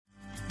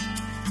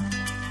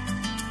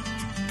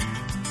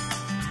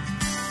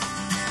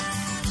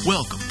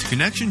Welcome to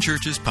Connection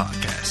Church's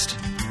podcast.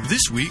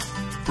 This week,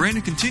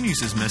 Brandon continues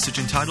his message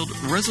entitled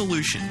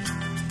Resolution.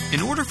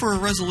 In order for a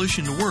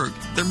resolution to work,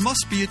 there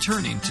must be a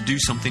turning to do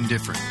something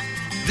different.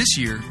 This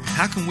year,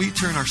 how can we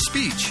turn our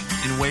speech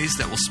in ways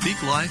that will speak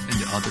life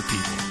into other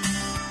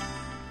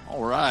people?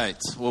 All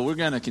right. Well, we're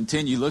going to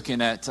continue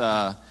looking at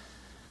our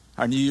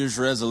New Year's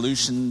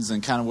resolutions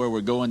and kind of where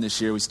we're going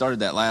this year. We started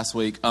that last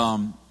week.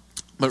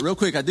 But real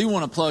quick, I do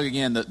want to plug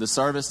again the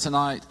service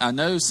tonight. I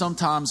know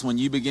sometimes when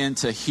you begin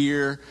to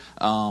hear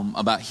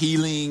about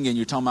healing and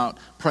you're talking about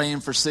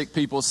praying for sick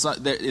people,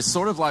 it's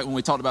sort of like when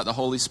we talked about the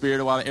Holy Spirit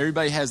a while.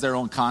 Everybody has their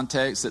own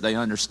context that they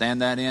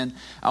understand that in.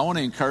 I want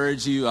to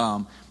encourage you,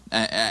 and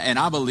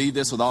I believe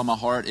this with all my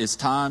heart, it's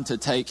time to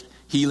take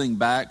healing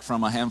back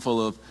from a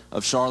handful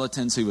of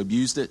charlatans who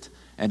abused it,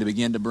 and to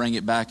begin to bring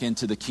it back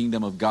into the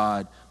kingdom of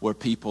God where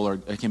people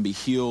can be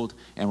healed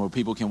and where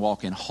people can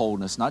walk in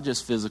wholeness, not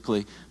just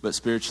physically, but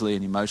spiritually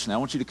and emotionally. I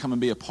want you to come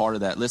and be a part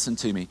of that. Listen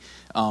to me.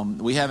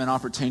 We have an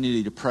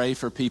opportunity to pray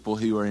for people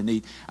who are in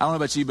need. I don't know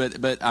about you,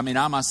 but I mean,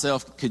 I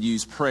myself could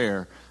use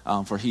prayer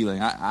for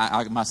healing.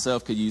 I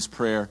myself could use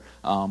prayer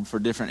for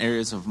different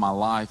areas of my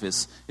life.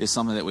 It's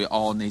something that we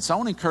all need. So I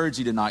want to encourage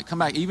you tonight. Come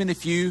back, even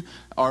if you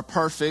are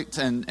perfect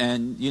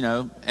and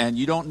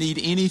you don't need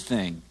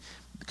anything.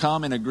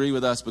 Come and agree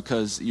with us,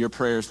 because your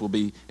prayers will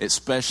be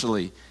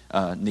especially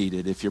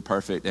needed if you're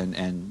perfect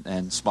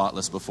and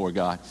spotless before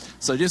God.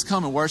 So just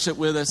come and worship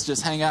with us.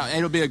 Just hang out.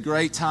 It'll be a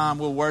great time.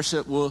 We'll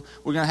worship. We're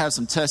going to have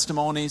some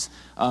testimonies.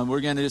 We're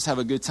going to just have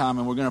a good time,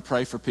 and we're going to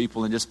pray for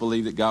people and just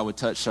believe that God would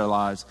touch their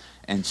lives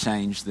and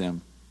change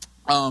them.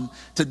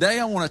 Today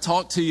I want to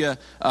talk to you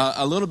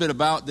a little bit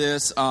about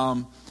this.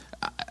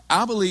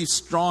 I believe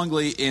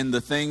strongly in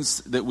the things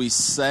that we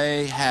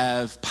say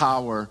have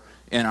power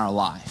in our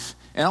life.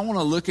 And I want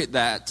to look at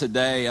that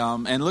today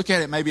and look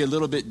at it maybe a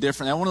little bit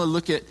different. I want to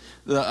look at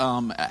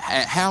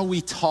at how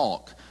we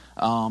talk,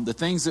 the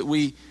things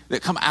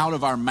that come out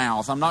of our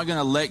mouth. I'm not going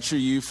to lecture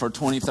you for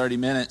 20, 30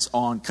 minutes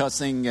on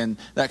cussing and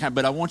that kind,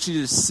 but I want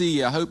you to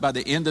see, I hope by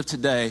the end of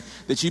today,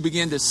 that you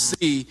begin to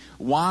see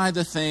why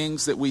the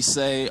things that we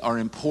say are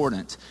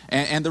important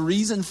and the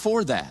reason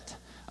for that.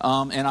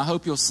 And I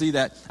hope you'll see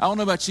that. I don't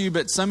know about you,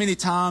 but so many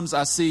times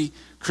I see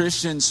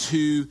Christians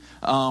who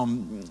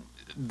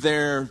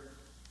their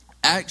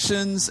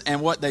actions and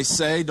what they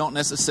say don't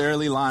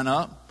necessarily line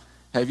up.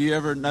 Have you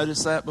ever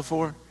noticed that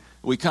before?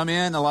 We come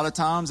in a lot of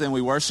times and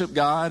we worship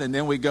God, and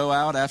then we go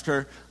out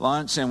after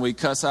lunch and we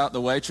cuss out the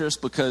waitress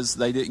because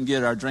they didn't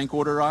get our drink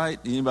order right.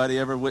 Anybody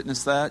ever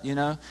witnessed that?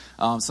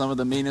 Some of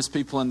the meanest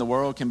people in the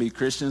world can be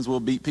Christians.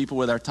 We'll beat people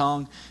with our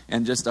tongue,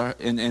 and just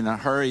in a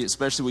hurry,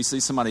 especially we see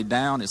somebody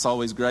down, it's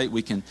always great.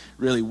 We can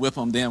really whip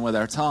them then with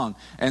our tongue.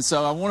 And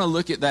so I want to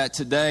look at that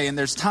today. And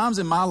there's times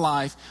in my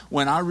life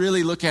when I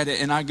really look at it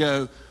and I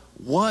go,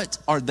 what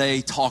are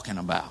they talking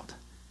about?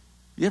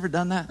 You ever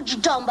done that? What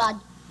you talking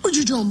about? What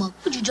you talking about?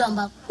 What you talking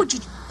about? What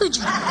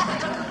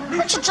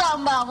you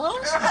talking about?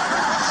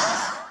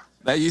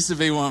 That used to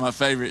be one of my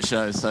favorite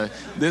shows. So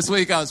this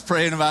week I was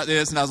praying about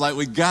this, and I was like,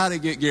 we got to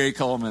get Gary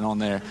Coleman on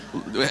there.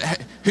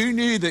 Who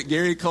knew that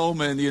Gary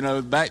Coleman,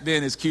 back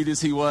then, as cute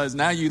as he was,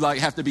 now you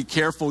have to be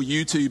careful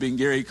YouTubing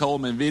Gary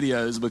Coleman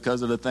videos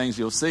because of the things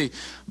you'll see.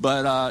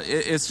 But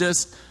it's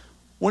just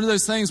one of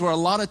those things where a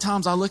lot of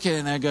times I look at it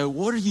and I go,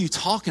 what are you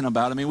talking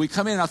about? I mean, we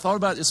come in, I thought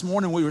about it this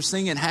morning, we were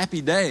singing Happy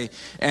Day.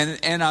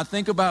 And I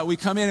think about, we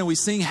come in and we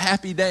sing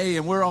Happy Day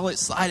and we're all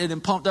excited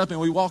and pumped up, and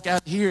we walk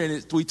out here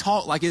and we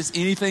talk like it's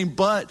anything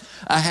but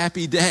a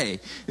happy day.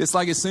 It's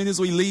like as soon as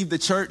we leave the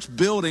church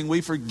building, we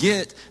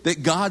forget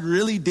that God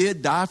really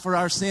did die for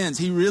our sins.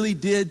 He really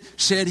did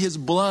shed his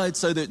blood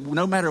so that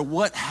no matter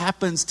what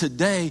happens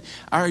today,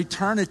 our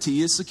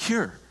eternity is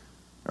secure,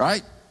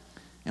 right?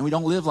 And we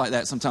don't live like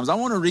that sometimes. I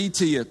want to read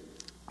to you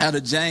out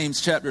of James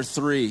chapter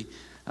 3.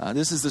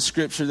 This is the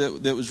scripture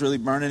that was really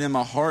burning in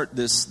my heart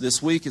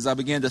this week as I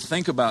began to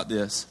think about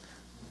this.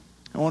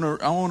 I want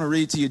to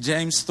read to you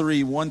James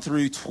 3, 1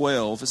 through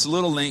 12. It's a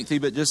little lengthy,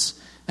 but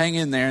just hang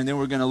in there and then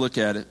we're going to look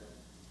at it.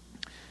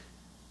 It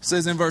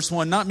says in verse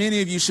 1, "Not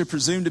many of you should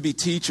presume to be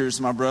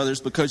teachers, my brothers,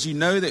 because you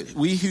know that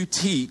we who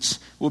teach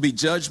will be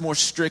judged more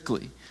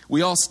strictly.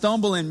 We all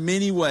stumble in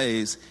many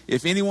ways.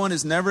 If anyone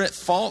is never at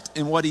fault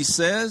in what he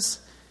says,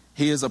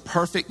 he is a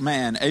perfect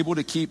man, able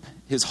to keep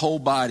his whole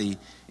body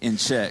in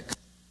check.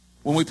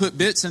 When we put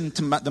bits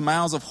into the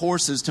mouths of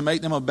horses to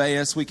make them obey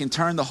us, we can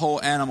turn the whole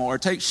animal. Or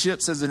take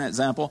ships as an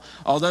example.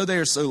 Although they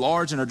are so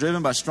large and are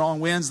driven by strong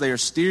winds, they are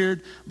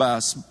steered by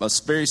a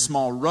very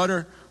small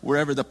rudder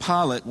wherever the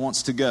pilot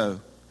wants to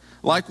go.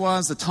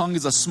 Likewise, the tongue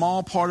is a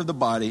small part of the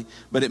body,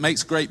 but it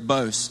makes great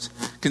boast.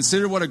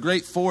 Consider what a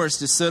great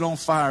forest is set on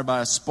fire by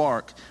a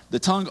spark. The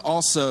tongue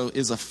also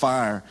is a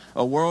fire,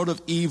 a world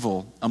of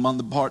evil among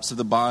the parts of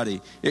the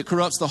body. It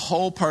corrupts the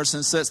whole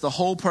person, sets the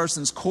whole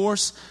person's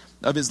course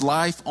of his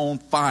life on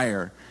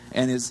fire,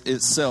 and is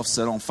itself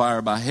set on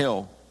fire by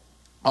hell.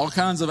 All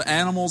kinds of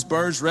animals,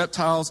 birds,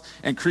 reptiles,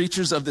 and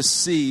creatures of the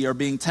sea are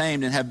being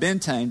tamed and have been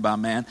tamed by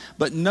man,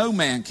 but no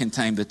man can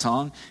tame the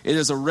tongue. It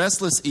is a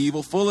restless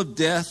evil, full of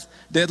death,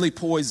 deadly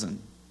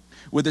poison.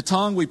 With the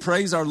tongue we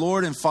praise our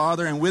Lord and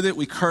Father, and with it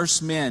we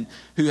curse men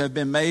who have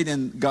been made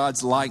in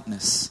God's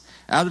likeness.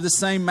 Out of the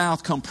same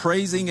mouth come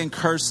praising and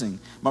cursing.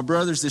 My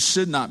brothers, this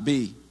should not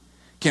be.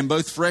 Can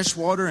both fresh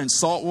water and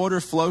salt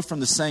water flow from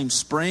the same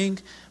spring?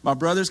 My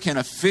brothers, can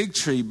a fig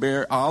tree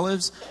bear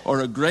olives or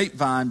a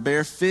grapevine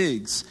bear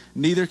figs?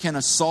 Neither can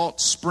a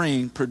salt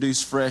spring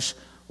produce fresh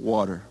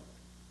water.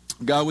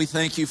 God, we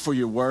thank you for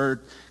your word.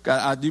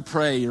 God, I do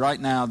pray right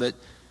now that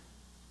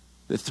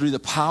through the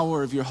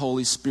power of your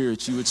Holy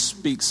Spirit, you would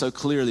speak so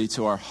clearly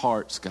to our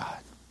hearts, God.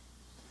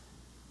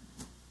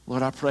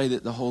 Lord, I pray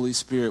that the Holy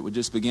Spirit would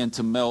just begin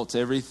to melt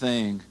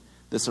everything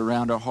that's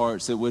around our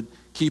hearts that would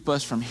keep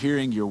us from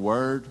hearing your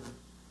word.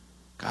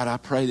 God, I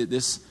pray that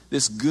this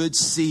good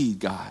seed,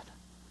 God,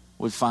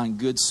 would find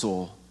good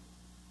soil.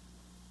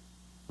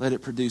 Let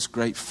it produce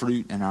great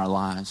fruit in our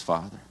lives,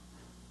 Father.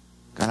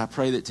 God, I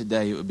pray that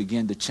today it would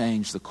begin to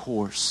change the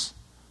course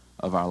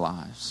of our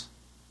lives.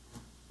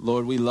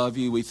 Lord, we love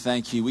you. We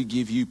thank you. We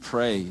give you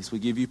praise. We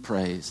give you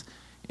praise.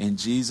 In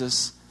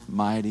Jesus'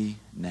 mighty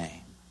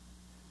name.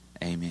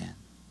 Amen.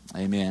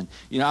 Amen.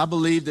 You know, I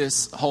believe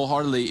this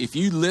wholeheartedly. If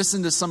you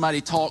listen to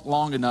somebody talk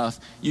long enough,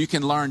 you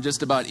can learn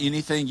just about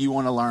anything you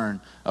want to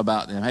learn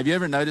about them. Have you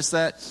ever noticed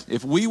that?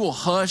 If we will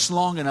hush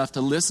long enough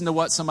to listen to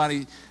what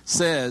somebody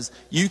says,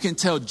 you can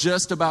tell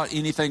just about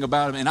anything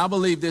about them. And I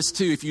believe this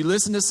too. If you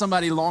listen to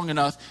somebody long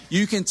enough,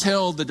 you can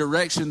tell the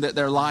direction that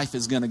their life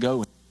is going to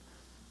go in.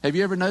 Have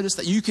you ever noticed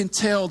that? You can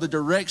tell the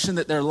direction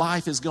that their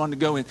life is going to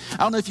go in. I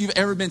don't know if you've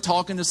ever been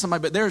talking to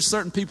somebody, but there are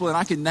certain people, and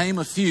I can name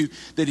a few,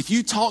 that if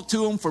you talk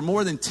to them for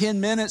more than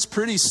 10 minutes,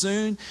 pretty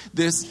soon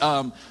this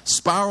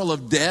spiral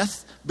of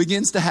death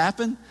begins to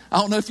happen. I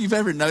don't know if you've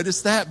ever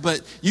noticed that, but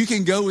you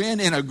can go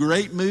in a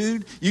great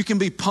mood. You can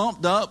be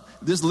pumped up,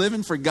 just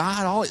living for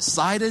God, all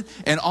excited.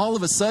 And all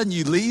of a sudden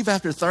you leave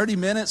after 30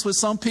 minutes with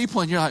some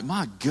people and you're like,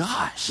 my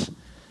gosh.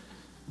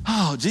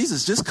 Oh,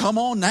 Jesus, just come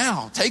on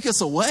now. Take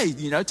us away.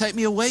 Take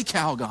me away,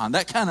 Calgon.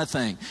 That kind of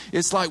thing.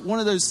 It's like one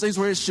of those things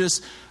where it's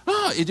just,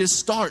 it just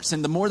starts.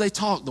 And the more they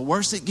talk, the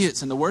worse it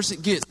gets and the worse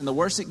it gets and the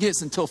worse it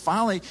gets until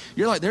finally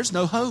you're like, there's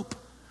no hope.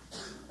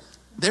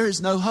 There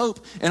is no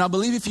hope. And I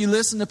believe if you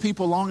listen to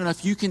people long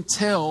enough, you can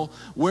tell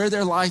where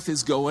their life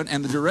is going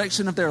and the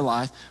direction of their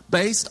life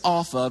based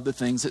off of the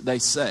things that they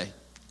say.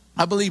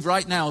 I believe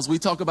right now, as we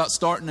talk about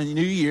starting a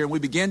new year, and we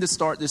began to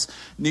start this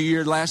new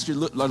year last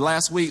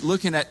week,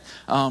 looking at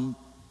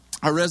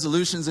our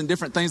resolutions and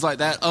different things like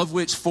that, of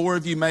which 4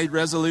 of you made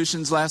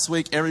resolutions last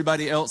week.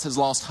 Everybody else has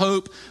lost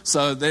hope.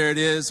 So there it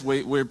is.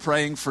 We're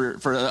praying for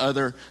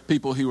other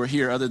people who are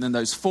here other than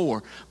those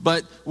 4.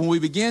 But when we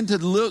begin to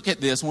look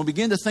at this, when we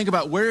begin to think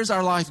about where's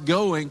our life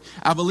going,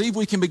 I believe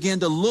we can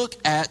begin to look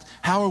at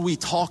how are we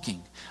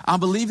talking. I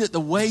believe that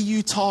the way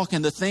you talk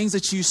and the things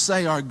that you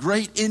say are a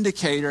great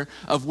indicator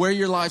of where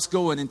your life's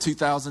going in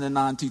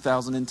 2009,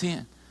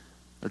 2010.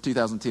 Or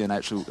 2010,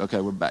 actually.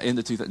 Okay, we're back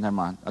into 2000. Never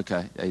mind.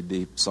 Okay,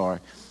 AD, sorry.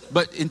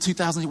 But in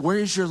 2000, where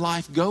is your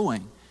life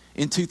going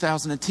in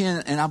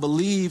 2010? And I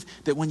believe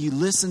that when you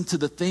listen to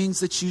the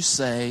things that you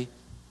say,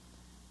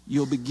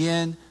 you'll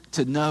begin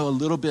to know a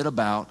little bit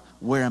about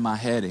where am I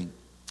heading.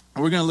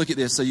 We're going to look at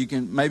this so you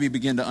can maybe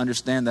begin to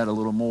understand that a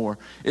little more.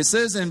 It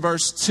says in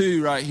verse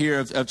 2 right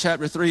here of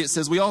chapter 3, it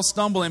says, we all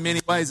stumble in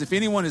many ways. If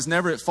anyone is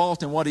never at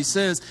fault in what he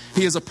says,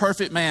 he is a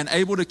perfect man,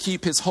 able to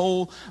keep his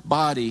whole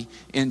body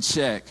in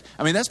check.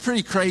 I mean, that's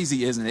pretty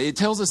crazy, isn't it? It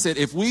tells us that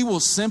if we will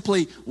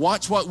simply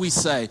watch what we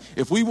say,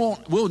 if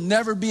we'll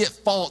never be at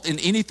fault in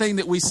anything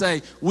that we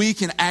say, we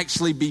can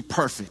actually be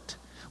perfect.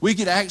 We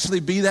could actually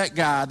be that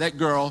guy, that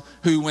girl,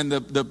 who when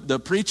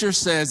the preacher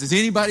says, is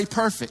anybody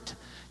perfect?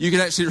 You can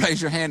actually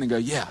raise your hand and go,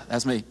 yeah,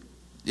 that's me.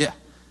 Yeah.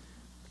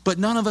 But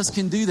none of us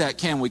can do that,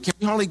 can we? Can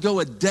we hardly go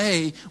a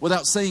day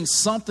without saying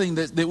something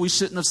that we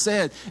shouldn't have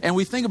said? And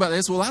we think about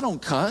this, well, I don't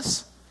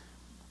cuss.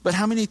 But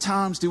how many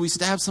times do we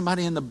stab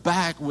somebody in the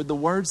back with the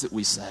words that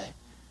we say?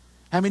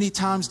 How many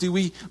times do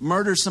we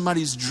murder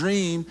somebody's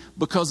dream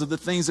because of the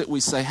things that we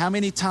say? How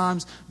many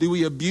times do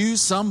we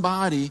abuse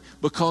somebody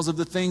because of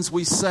the things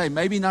we say?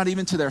 Maybe not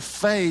even to their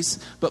face,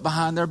 but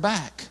behind their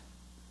back.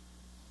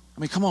 I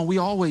mean, come on, we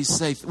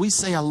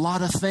say a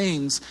lot of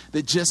things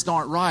that just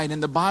aren't right.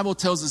 And the Bible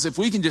tells us if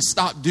we can just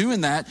stop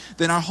doing that,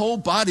 then our whole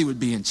body would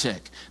be in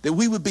check. That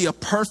we would be a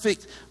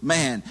perfect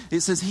man.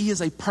 It says he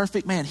is a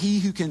perfect man. He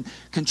who can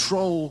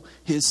control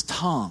his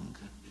tongue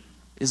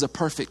is a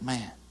perfect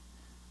man.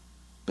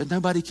 But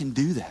nobody can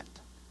do that.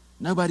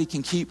 Nobody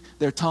can keep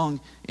their tongue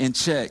in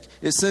check.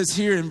 It says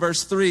here in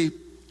verse 3,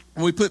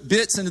 when we put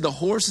bits into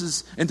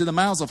the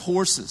mouths of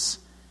horses,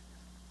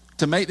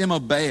 to make them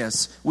obey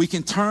us, we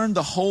can turn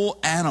the whole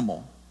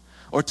animal.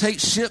 Or take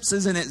ships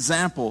as an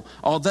example.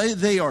 Although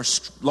they are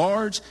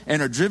large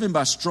and are driven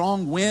by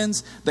strong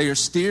winds, they are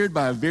steered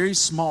by a very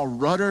small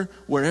rudder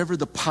wherever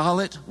the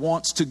pilot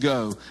wants to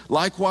go.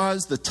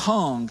 Likewise, the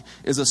tongue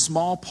is a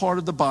small part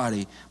of the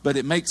body, but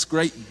it makes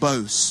great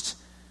boast.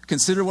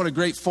 Consider what a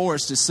great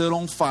forest is set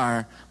on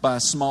fire by a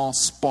small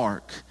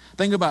spark.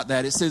 Think about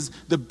that. It says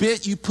the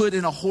bit you put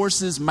in a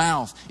horse's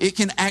mouth, it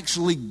can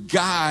actually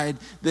guide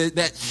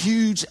that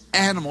huge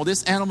animal.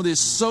 This animal that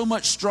is so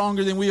much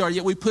stronger than we are,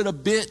 yet we put a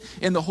bit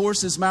in the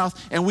horse's mouth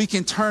and we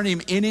can turn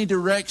him any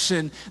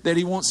direction that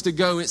he wants to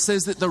go. It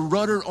says that the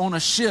rudder on a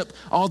ship,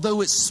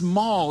 although it's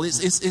small,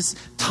 it's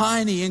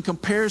tiny in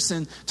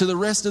comparison to the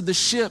rest of the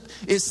ship.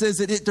 It says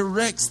that it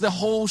directs the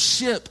whole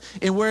ship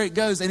and where it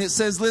goes. And it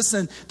says,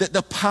 listen, that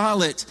the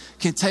pilot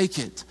can take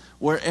it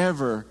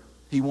wherever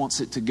he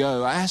wants it to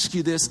go. I ask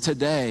you this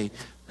today.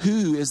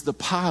 Who is the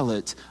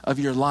pilot of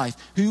your life?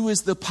 Who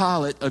is the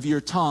pilot of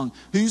your tongue?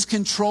 Who's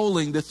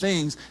controlling the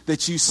things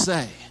that you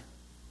say?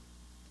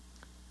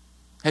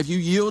 Have you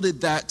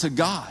yielded that to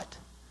God?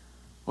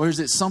 Or is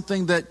it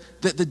something that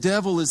the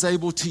devil is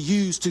able to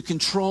use to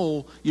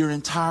control your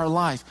entire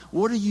life?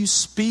 What are you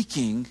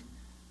speaking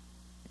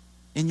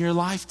in your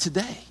life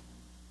today?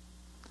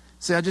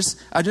 See, I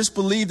just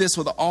believe this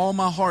with all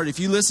my heart. If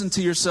you listen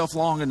to yourself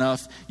long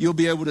enough, you'll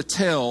be able to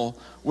tell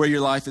where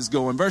your life is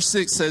going. Verse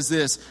 6 says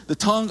this, the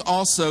tongue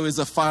also is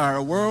a fire,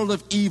 a world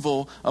of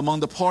evil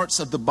among the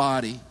parts of the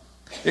body.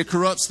 It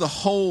corrupts the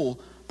whole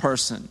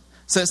person,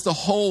 sets the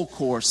whole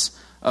course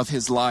of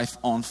his life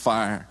on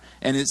fire,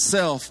 and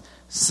itself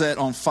set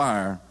on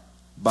fire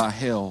by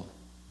hell.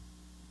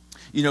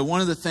 You know,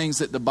 one of the things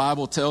that the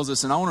Bible tells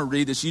us, and I want to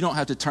read this. You don't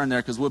have to turn there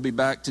because we'll be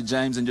back to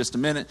James in just a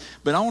minute.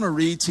 But I want to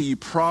read to you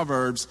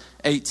Proverbs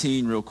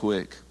 18 real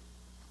quick.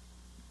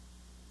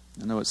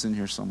 I know it's in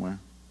here somewhere.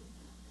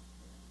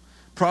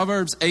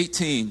 Proverbs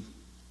 18.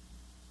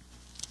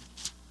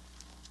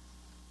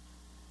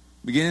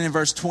 Beginning in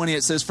verse 20,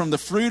 it says, from the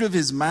fruit of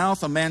his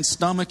mouth a man's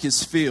stomach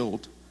is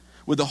filled.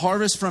 With the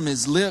harvest from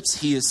his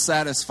lips he is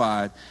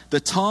satisfied. The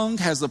tongue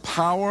has the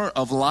power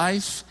of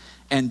life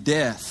and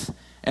death,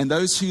 and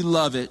those who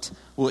love it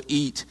will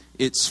eat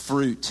its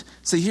fruit.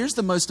 See, here's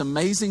the most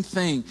amazing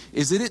thing,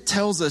 is that it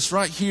tells us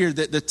right here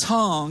that the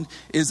tongue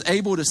is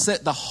able to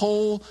set the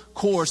whole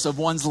course of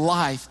one's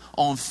life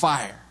on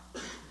fire.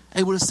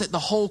 Able to set the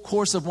whole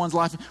course of one's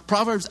life.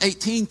 Proverbs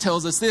 18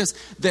 tells us this,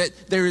 that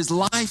there is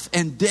life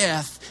and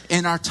death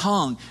in our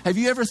tongue. Have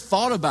you ever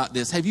thought about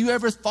this? Have you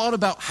ever thought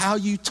about how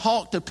you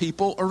talk to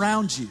people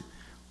around you?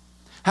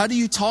 How do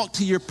you talk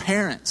to your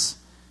parents?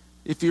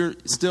 If you're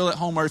still at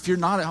home or if you're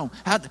not at home,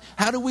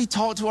 how do we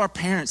talk to our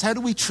parents? How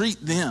do we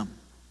treat them?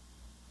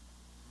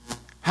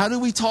 How do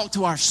we talk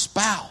to our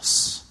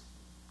spouse?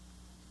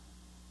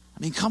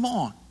 I mean, come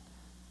on.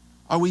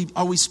 Are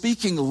we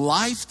speaking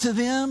life to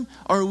them,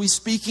 or are we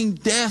speaking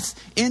death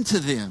into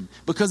them?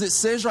 Because it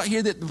says right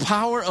here that the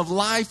power of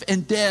life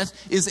and death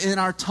is in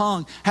our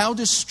tongue. How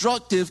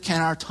destructive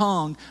can our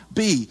tongue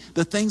be?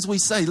 The things we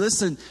say.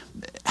 Listen,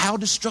 how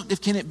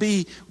destructive can it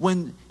be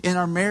when in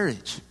our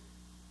marriage?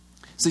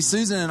 See,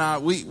 Susan and I,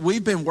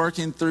 we've been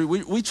working through,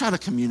 we try to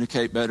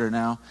communicate better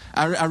now.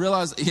 I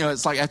realize,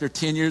 it's like after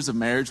 10 years of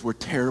marriage, we're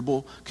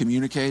terrible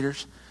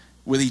communicators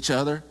with each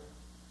other.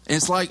 And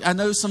it's like, I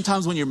know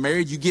sometimes when you're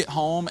married, you get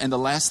home and the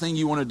last thing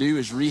you want to do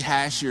is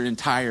rehash your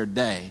entire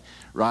day,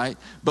 right?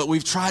 But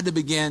we've tried to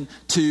begin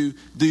to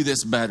do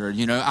this better.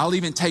 I'll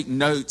even take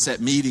notes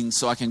at meetings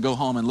so I can go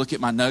home and look at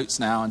my notes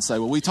now and say,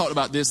 well, we talked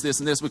about this, this,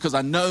 and this, because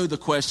I know the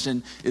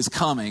question is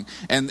coming.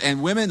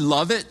 And women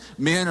love it.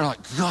 Men are like,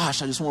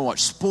 gosh, I just want to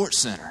watch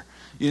SportsCenter.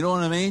 You know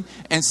what I mean?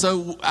 And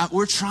so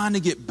we're trying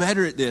to get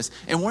better at this.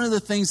 And one of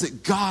the things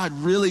that God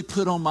really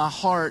put on my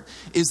heart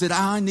is that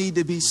I need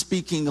to be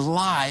speaking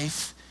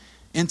life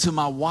into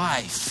my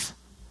wife.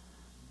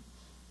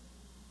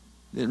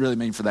 Didn't really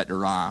mean for that to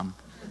rhyme,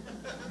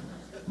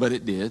 but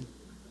it did.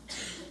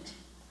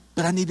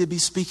 But I need to be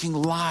speaking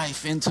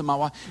life into my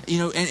wife.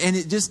 And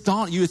it just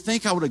dawned. You would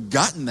think I would have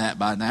gotten that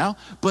by now,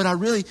 but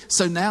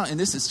so now, and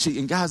this is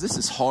cheating, guys. This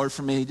is hard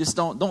for me. Just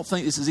don't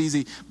think this is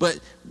easy. But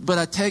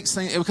I text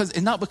things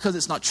and not because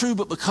it's not true,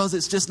 but because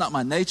it's just not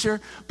my nature.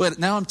 But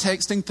now I'm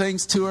texting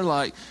things to her,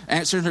 like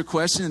answering her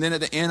question, and then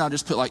at the end I'll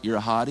just put like, "You're a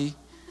hottie,"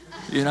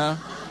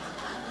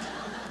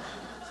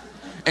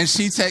 And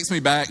she texts me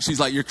back. She's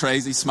like, "You're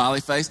crazy,"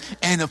 smiley face.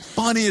 And the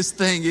funniest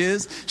thing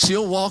is,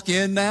 she'll walk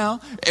in now,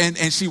 and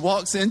she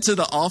walks into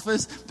the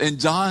office, and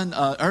John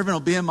Irvin will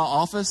be in my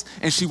office,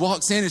 and she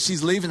walks in, and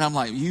she's leaving. I'm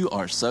like, "You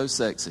are so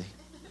sexy."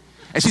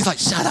 And she's like,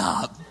 "Shut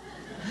up."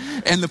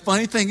 And the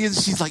funny thing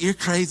is, she's like, "You're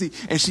crazy."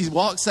 And she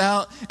walks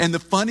out, and the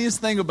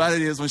funniest thing about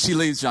it is when she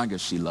leaves, John goes,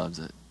 "She loves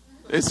it."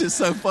 It's just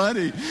so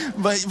funny.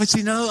 But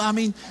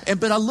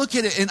but I look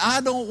at it and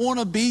I don't want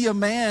to be a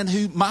man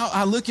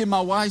I look in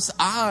my wife's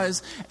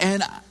eyes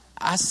and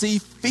I see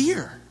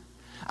fear.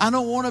 I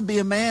don't want to be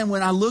a man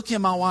when I look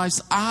in my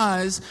wife's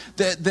eyes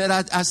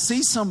that I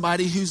see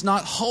somebody who's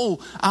not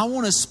whole. I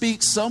want to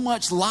speak so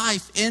much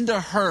life into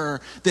her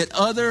that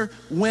other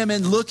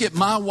women look at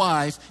my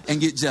wife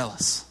and get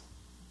jealous.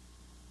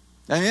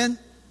 Amen?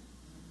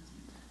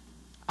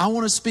 I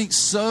want to speak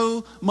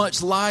so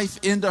much life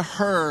into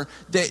her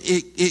that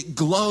it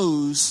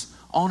glows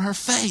on her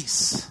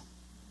face.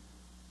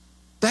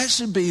 That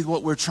should be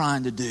what we're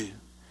trying to do.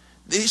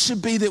 It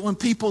should be that when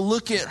people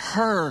look at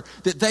her,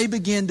 that they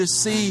begin to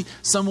see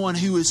someone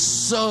who is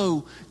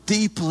so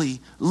deeply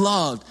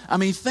loved. I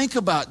mean, think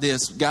about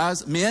this,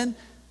 guys. Men,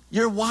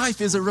 your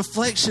wife is a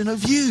reflection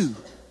of you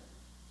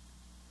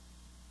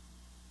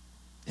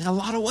in a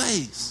lot of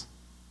ways.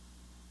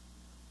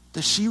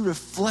 Does she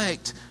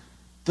reflect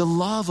the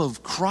love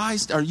of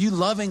Christ? Are you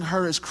loving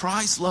her as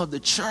Christ loved the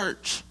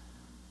church?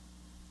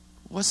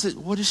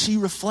 What is she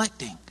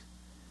reflecting?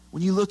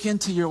 When you look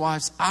into your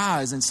wife's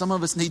eyes, and some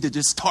of us need to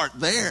just start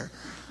there,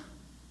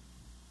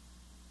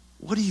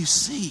 what do you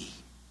see?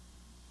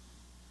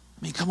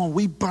 I mean, come on,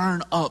 we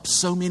burn up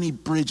so many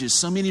bridges,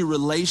 so many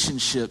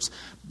relationships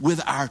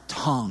with our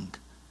tongue,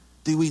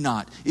 do we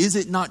not? Is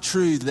it not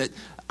true that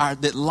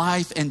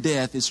life and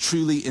death is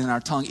truly in our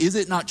tongue? Is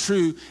it not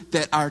true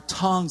that our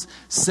tongues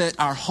set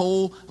our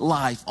whole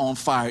life on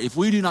fire? If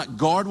we do not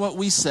guard what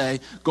we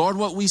say, guard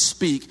what we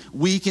speak,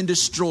 we can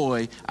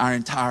destroy our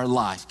entire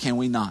life, can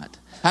we not?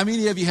 How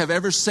many of you have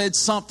ever said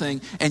something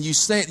and you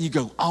say it and you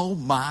go, oh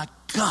my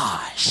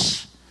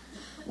gosh,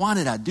 why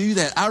did I do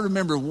that? I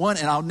remember one,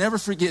 and I'll never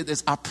forget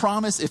this. I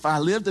promise if I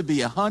live to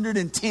be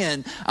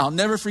 110, I'll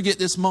never forget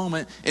this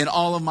moment in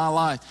all of my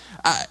life.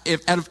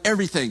 Out of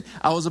everything,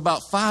 I was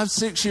about 5,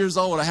 6 years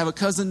old. I have a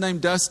cousin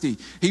named Dusty.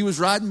 He was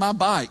riding my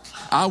bike.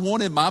 I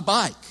wanted my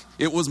bike.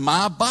 It was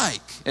my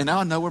bike. And now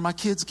I know where my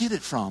kids get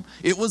it from.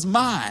 It was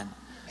mine.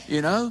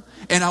 You know,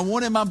 and I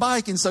wanted my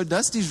bike. And so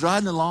Dusty's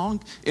riding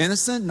along,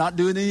 innocent, not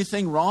doing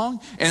anything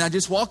wrong. And I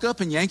just walk up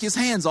and yank his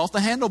hands off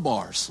the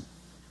handlebars.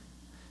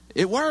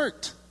 It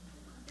worked.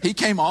 He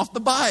came off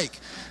the bike.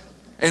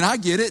 And I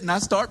get it and I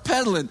start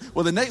pedaling.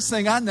 Well, the next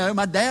thing I know,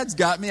 my dad's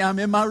got me. I'm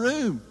in my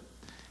room.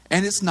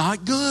 And it's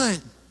not good.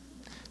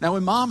 Now,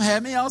 when Mom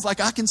had me, I was like,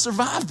 I can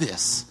survive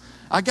this.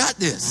 I got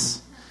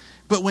this.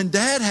 But when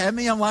Dad had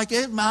me, I'm like,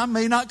 I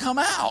may not come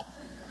out.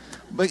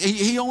 But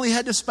he only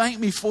had to spank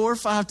me 4 or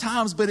 5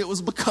 times, but it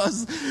was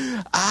because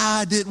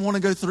I didn't want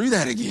to go through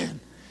that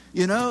again,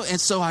 you know? And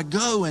so I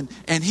go and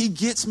he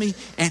gets me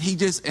and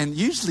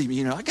usually,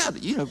 you know, I got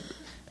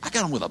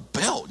him with a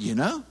belt, you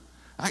know?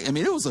 I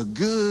mean, it was a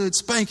good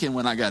spanking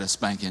when I got a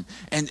spanking.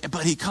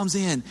 But he comes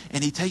in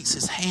and he takes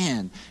his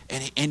hand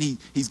and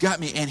he's got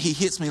me and he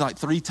hits me like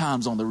 3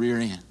 times on the rear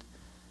end.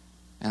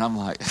 And I'm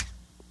like,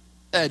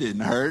 that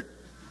didn't hurt.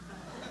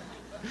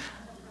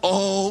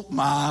 Oh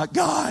my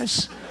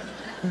gosh.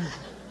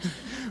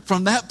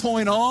 From that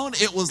point on,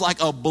 it was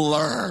like a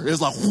blur. It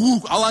was like,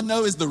 whoo. All I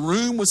know is the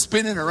room was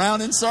spinning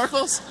around in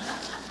circles.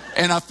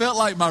 And I felt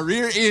like my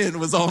rear end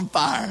was on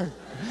fire.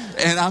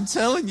 And I'm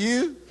telling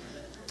you,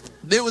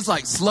 it was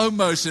like slow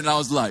motion. I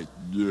was like,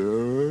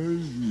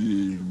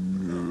 you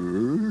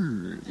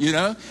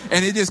know,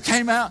 and it just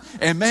came out.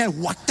 And man,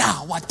 wata.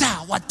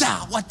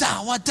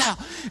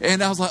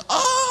 And I was like,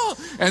 oh.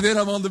 And then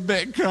I'm on the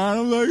bed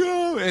crying. I'm like,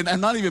 oh. And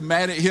I'm not even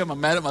mad at him. I'm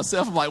mad at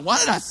myself. I'm like, why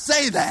did I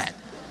say that?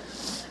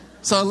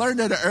 So I learned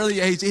at an early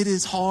age, it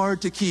is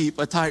hard to keep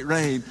a tight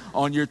rein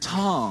on your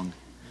tongue.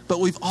 But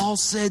we've all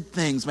said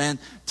things, man,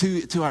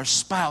 to our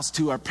spouse,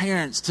 to our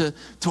parents, to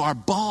our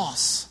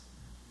boss.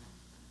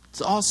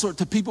 To all sorts,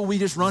 to people we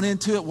just run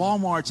into at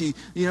Walmart.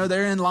 You know,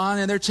 they're in line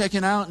and they're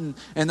checking out and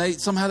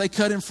they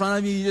cut in front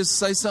of you. You just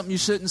say something you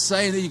shouldn't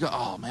say. And then you go,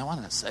 oh man, why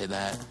did I say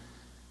that?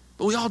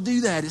 But we all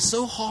do that. It's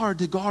so hard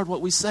to guard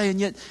what we say. And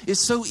yet it's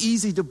so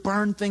easy to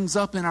burn things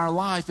up in our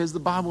life, as the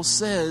Bible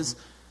says,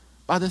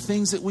 by the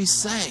things that we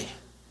say.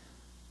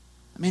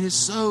 I mean, it's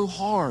so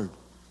hard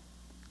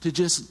to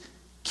just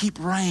keep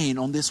rein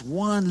on this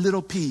one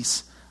little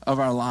piece of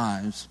our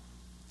lives.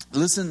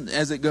 Listen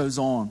as it goes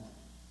on.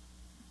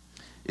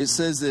 It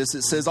says this.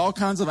 It says, all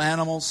kinds of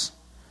animals,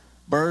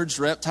 birds,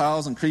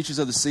 reptiles, and creatures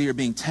of the sea are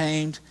being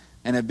tamed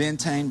and have been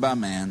tamed by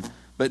man.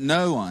 But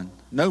no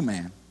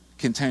man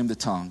can tame the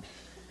tongue.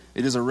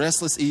 It is a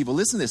restless evil.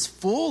 Listen to this,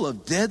 full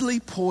of deadly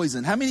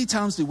poison. How many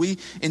times do we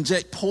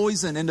inject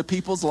poison into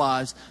people's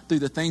lives through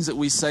the things that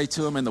we say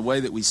to them and the way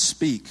that we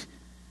speak?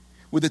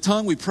 With the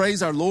tongue we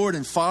praise our Lord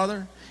and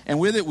Father, and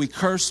with it we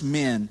curse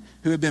men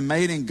who have been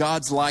made in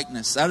God's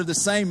likeness. Out of the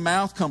same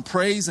mouth come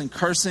praise and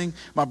cursing.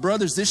 My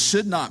brothers, this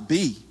should not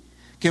be.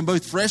 Can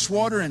both fresh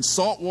water and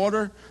salt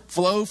water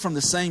flow from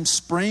the same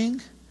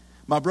spring?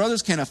 My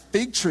brothers, can a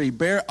fig tree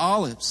bear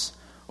olives,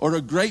 or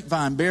a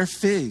grapevine bear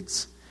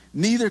figs?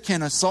 Neither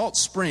can a salt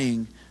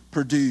spring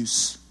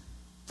produce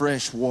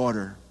fresh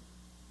water.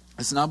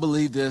 Listen, I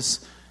believe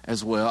this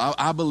as well.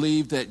 I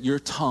believe that your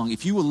tongue,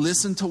 if you will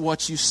listen to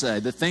what you say,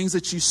 the things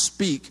that you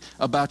speak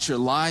about your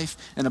life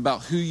and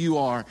about who you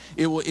are,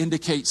 it will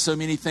indicate so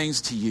many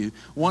things to you.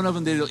 One of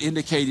them that it'll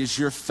indicate is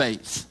your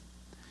faith.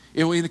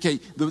 It will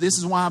indicate, this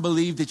is why I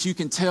believe that you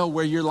can tell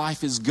where your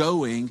life is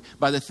going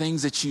by the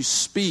things that you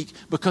speak,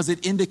 because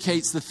it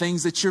indicates the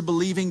things that you're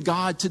believing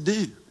God to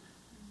do.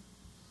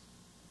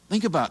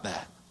 Think about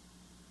that.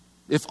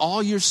 If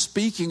all you're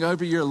speaking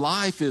over your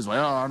life is,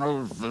 well, I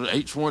know if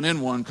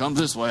H1N1 comes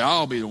this way,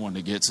 I'll be the one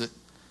that gets it.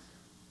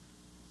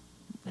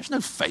 There's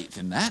no faith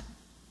in that.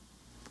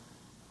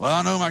 Well,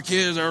 I know my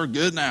kids are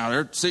good now.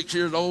 They're 6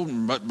 years old,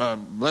 but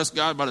bless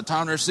God, by the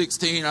time they're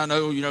 16, I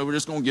know, we're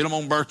just going to get them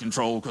on birth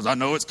control because I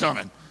know it's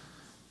coming.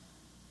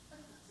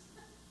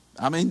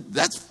 I mean,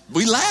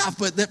 we laugh,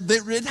 but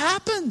it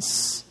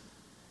happens.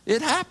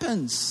 It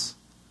happens.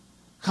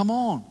 Come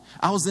on.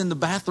 I was in the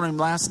bathroom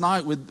last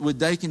night with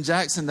Dake and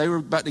Jackson. They were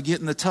about to get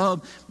in the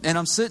tub, and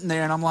I'm sitting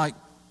there, and I'm like,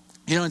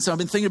 and so I've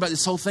been thinking about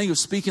this whole thing of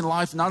speaking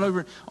life, not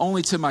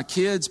only to my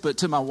kids, but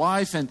to my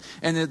wife and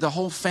the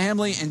whole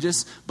family, and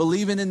just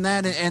believing in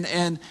that.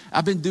 And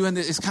I've been doing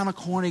this. It's kind of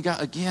corny.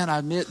 Again, I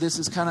admit this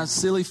is kind of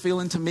silly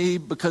feeling to me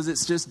because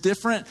it's just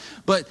different.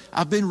 But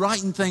I've been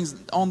writing things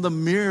on the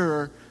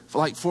mirror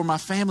for my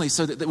family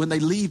so that when they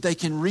leave, they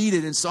can read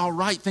it. And so I'll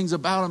write things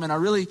about them. And I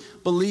really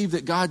believe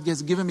that God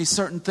has given me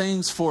certain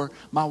things for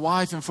my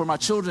wife and for my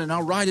children. And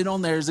I'll write it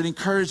on there as an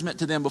encouragement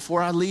to them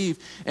before I leave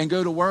and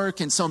go to work.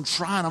 And so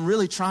I'm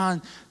really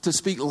trying to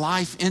speak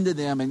life into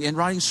them and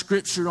writing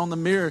scripture on the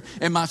mirror.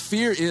 And my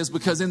fear is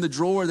because in the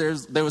drawer,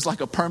 there was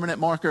like a permanent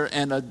marker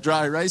and a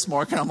dry erase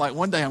marker. And I'm like,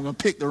 one day I'm going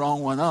to pick the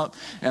wrong one up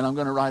and I'm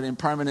going to write in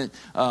permanent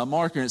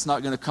marker and it's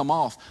not going to come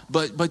off.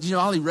 But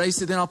I'll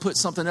erase it, then I'll put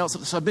something else.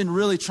 So I've been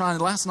really trying.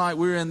 Last night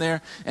we were in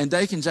there and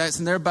Dake and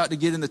Jackson, they're about to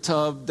get in the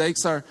tub.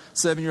 Dake's our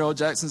 7-year-old,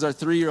 Jackson's our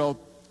 3-year-old.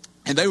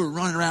 And they were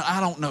running around. I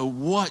don't know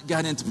what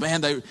got into, man.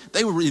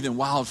 They were even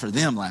wild for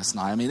them last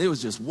night. I mean, it was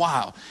just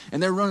wild.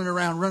 And they're running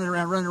around.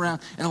 And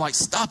I'm like,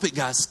 stop it,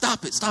 guys.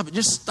 Stop it.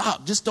 Just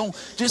stop.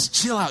 Just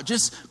chill out.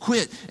 Just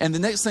quit. And the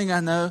next thing I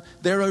know,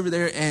 they're over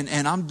there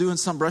and I'm doing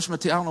some brushing my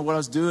teeth. I don't know what I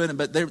was doing,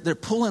 but they're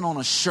pulling on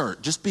a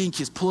shirt. Just being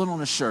kids, pulling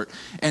on a shirt.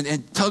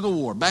 And tug of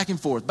war, back and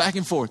forth.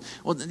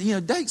 Well,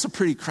 Dake's a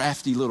pretty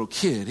crafty little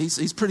kid.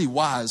 He's pretty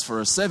wise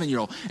for a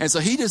 7-year-old. And so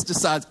he just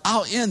decides,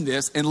 I'll end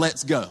this and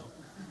let's go.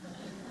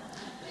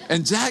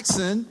 And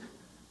Jackson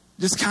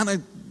just kind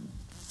of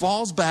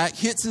falls back,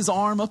 hits his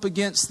arm up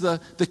against the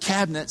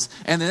cabinets,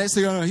 and the next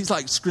thing I know, he's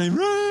like screaming,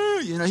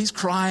 he's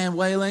crying,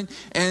 wailing,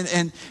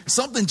 and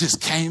something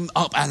just came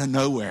up out of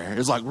nowhere. It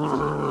was like,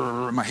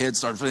 my head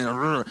started feeling,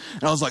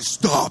 and I was like,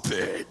 stop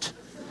it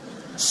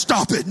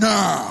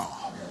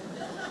now.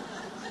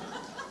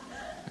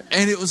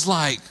 And it was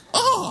like,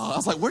 I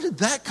was like, where did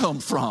that come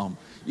from?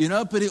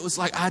 But it was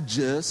like, I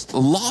just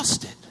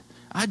lost it.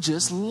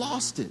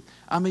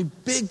 I mean,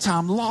 big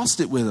time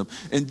lost it with him.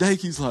 And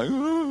Dakey's like,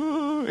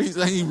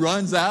 he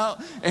runs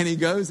out and he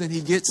goes and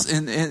he gets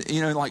and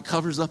like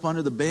covers up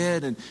under the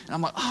bed. And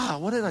I'm like,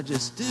 what did I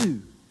just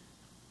do?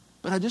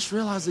 But I just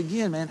realized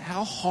again, man,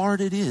 how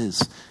hard it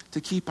is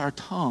to keep our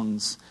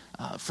tongues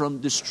from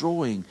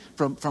destroying,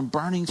 from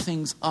burning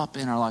things up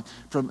in our life,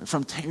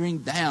 from tearing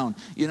down.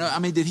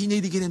 Did he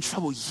need to get in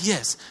trouble?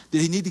 Yes.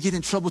 Did he need to get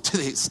in trouble to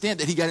the extent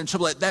that he got in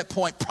trouble at that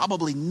point?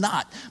 Probably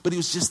not. But it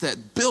was just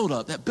that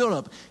buildup.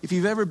 If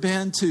you've ever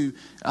been to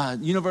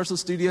Universal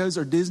Studios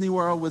or Disney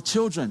World with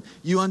children,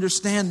 you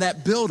understand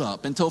that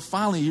buildup until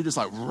finally you're just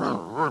like,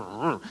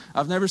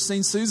 I've never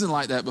seen Susan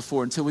like that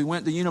before until we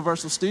went to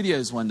Universal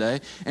Studios one day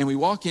and we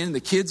walk in, the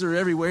kids are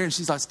everywhere and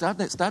she's like, stop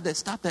that.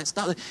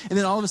 And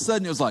then all of a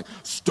sudden it was like,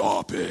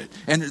 stop it.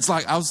 And it's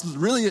like I was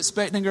really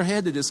expecting her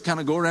head to just kind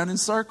of go around in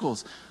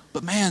circles.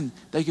 But man,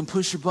 they can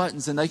push your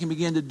buttons and they can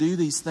begin to do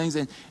these things.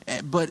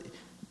 But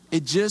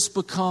it just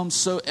becomes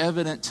so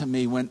evident to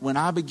me when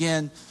I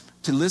begin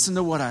to listen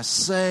to what I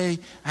say,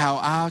 how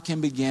I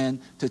can begin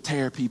to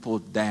tear people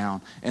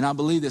down. And I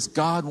believe this.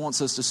 God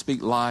wants us to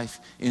speak life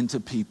into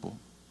people.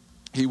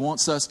 He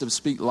wants us to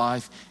speak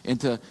life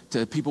into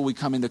people we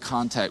come into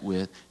contact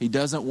with. He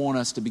doesn't want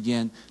us to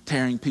begin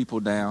tearing people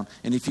down.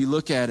 And if you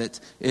look at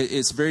it,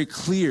 it's very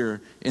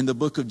clear in the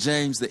book of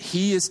James that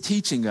he is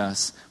teaching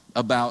us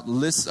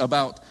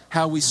about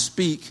how we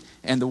speak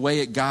and the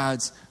way it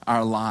guides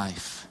our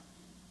life.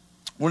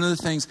 One of the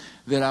things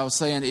that I was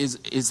saying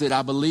is that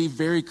I believe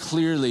very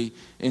clearly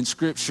in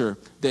Scripture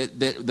that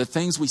the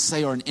things we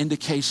say are an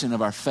indication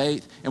of our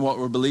faith and what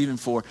we're believing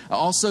for. I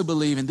also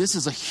believe, and this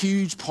is a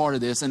huge part of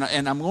this, and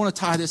I'm going to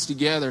tie this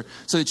together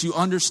so that you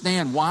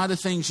understand why the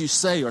things you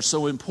say are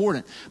so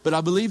important. But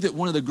I believe that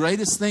one of the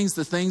greatest things,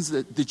 the things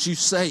that you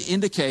say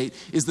indicate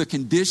is the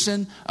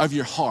condition of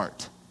your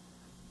heart.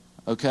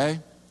 Okay?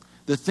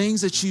 The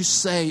things that you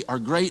say are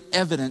great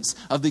evidence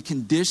of the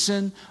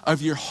condition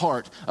of your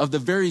heart, of the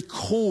very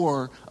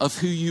core of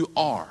who you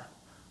are.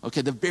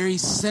 Okay, the very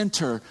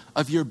center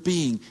of your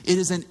being. It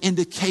is an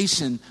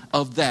indication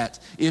of that.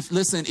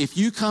 If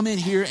you come in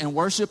here and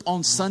worship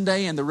on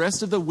Sunday and the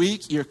rest of the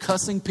week you're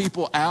cussing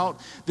people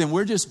out, then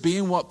we're just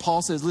being what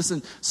Paul says.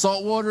 Listen,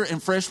 salt water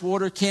and fresh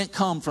water can't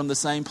come from the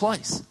same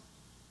place.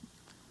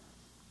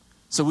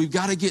 So we've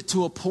got to get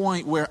to a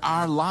point where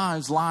our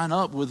lives line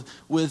up with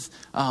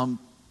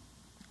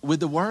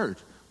the Word,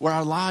 where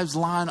our lives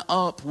line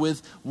up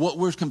with what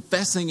we're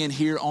confessing in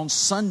here on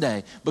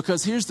Sunday.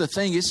 Because here's the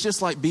thing, it's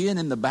just like being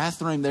in the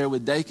bathroom there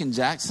with Dake and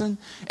Jackson.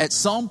 At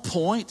some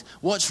point,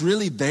 what's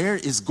really there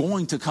is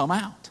going to come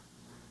out,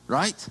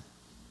 right?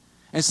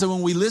 And so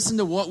when we listen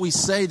to what we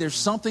say, there's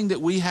something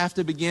that we have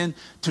to begin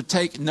to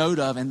take note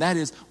of, and that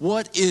is,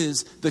 what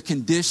is the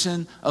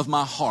condition of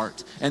my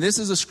heart? And this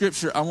is a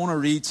scripture I want to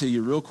read to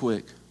you real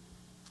quick.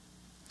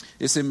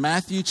 It's in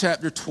Matthew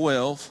chapter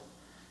 12.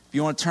 If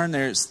you want to turn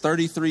there, it's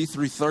 33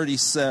 through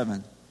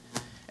 37.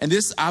 And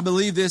this, I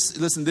believe this,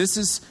 listen, this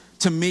is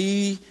to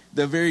me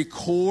the very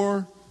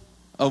core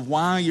of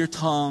why your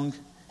tongue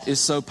is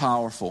so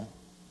powerful.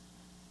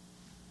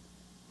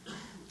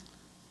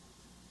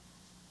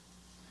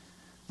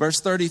 Verse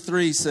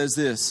 33 says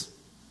this.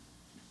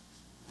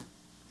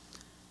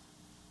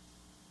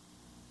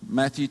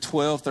 Matthew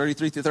 12,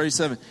 33 through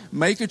 37.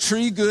 Make a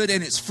tree good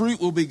and its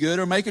fruit will be good,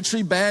 or make a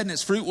tree bad and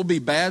its fruit will be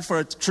bad, for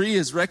a tree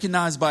is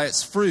recognized by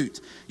its fruit.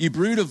 You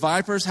brood of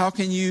vipers, how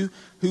can you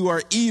who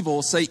are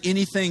evil say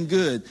anything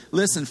good?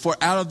 Listen, for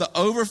out of the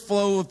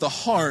overflow of the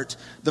heart,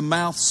 the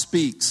mouth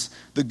speaks.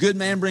 The good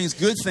man brings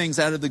good things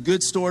out of the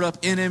good stored up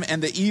in him,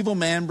 and the evil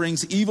man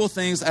brings evil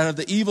things out of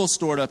the evil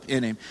stored up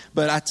in him.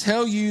 But I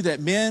tell you that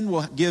men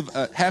will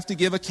have to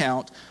give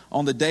account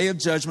on the day of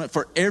judgment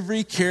for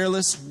every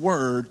careless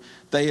word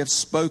they have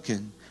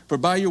spoken. For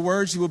by your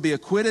words you will be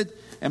acquitted,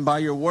 and by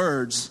your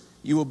words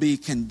you will be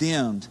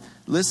condemned.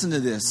 Listen to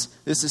this.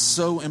 This is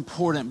so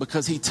important,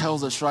 because he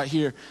tells us right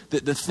here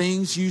that the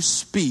things you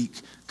speak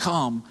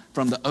come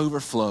from the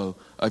overflow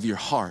of your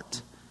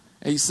heart.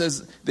 And he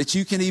says that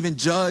you can even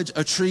judge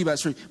a tree by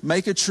its fruit.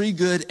 Make a tree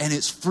good and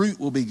its fruit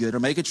will be good. Or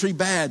make a tree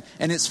bad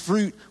and its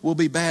fruit will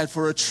be bad.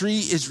 For a tree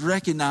is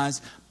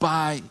recognized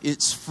by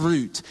its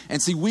fruit.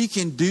 And see, we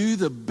can do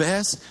the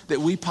best that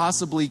we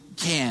possibly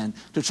can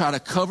to try to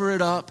cover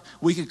it up.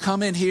 We can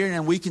come in here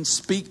and we can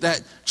speak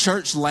that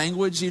church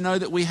language, you know,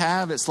 that we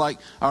have. It's like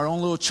our own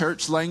little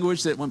church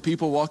language that when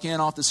people walk in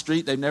off the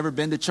street, they've never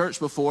been to church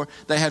before.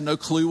 They have no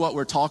clue what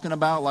we're talking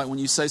about. Like when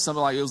you say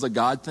something like it was a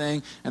God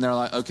thing and they're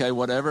like, okay,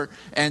 whatever.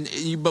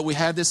 But we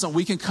have this,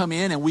 we can come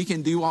in and we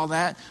can do all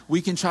that.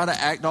 We can try to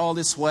act all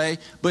this way.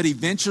 But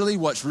eventually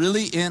what's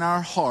really in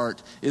our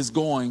heart is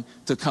going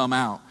to come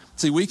out.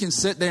 See, we can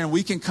sit there and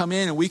we can come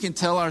in and we can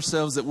tell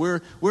ourselves that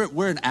we're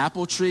an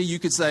apple tree. You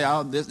could say,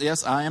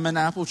 yes, I am an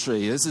apple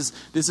tree. This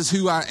is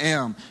who I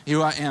am.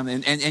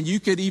 And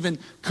you could even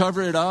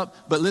cover it up.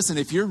 But listen,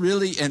 if you're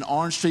really an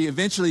orange tree,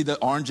 eventually the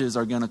oranges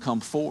are going to come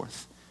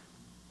forth.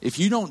 If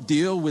you don't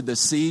deal with the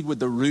seed, with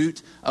the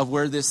root of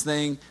where this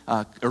thing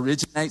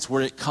originates,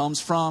 where it comes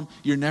from,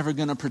 you're never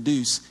going to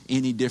produce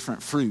any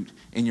different fruit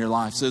in your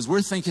life. So as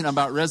we're thinking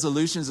about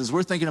resolutions, as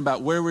we're thinking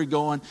about where we're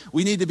going,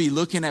 we need to be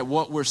looking at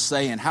what we're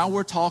saying, how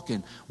we're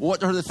talking.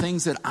 What are the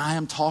things that I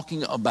am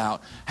talking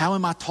about? How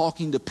am I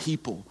talking to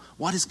people?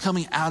 What is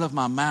coming out of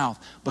my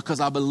mouth? Because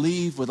I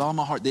believe with all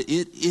my heart that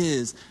it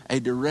is a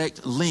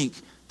direct link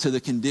to the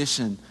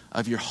condition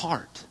of your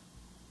heart.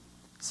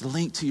 It's a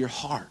link to your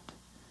heart.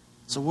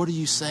 So what are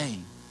you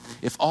saying?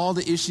 If all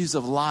the issues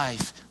of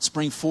life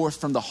spring forth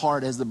from the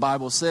heart, as the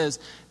Bible says,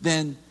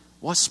 then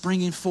what's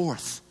springing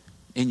forth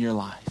in your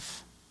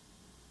life?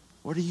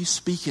 What are you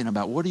speaking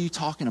about? What are you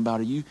talking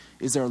about?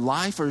 Is there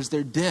life or is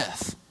there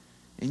death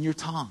in your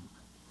tongue?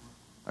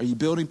 Are you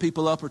building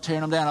people up or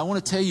tearing them down? I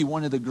want to tell you,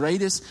 one of the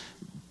greatest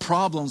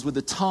problems with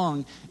the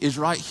tongue is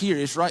right here.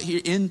 It's right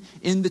here in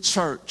the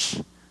church,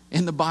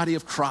 in the body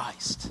of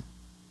Christ.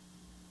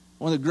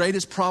 One of the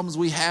greatest problems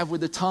we have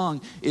with the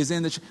tongue is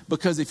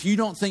because if you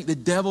don't think the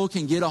devil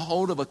can get a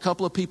hold of a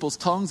couple of people's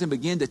tongues and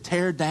begin to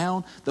tear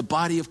down the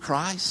body of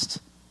Christ,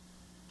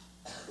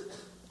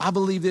 I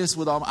believe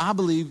I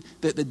believe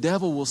that the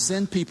devil will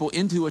send people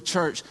into a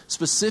church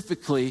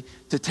specifically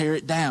to tear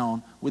it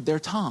down with their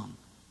tongue.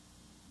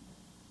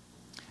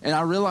 And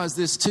I realize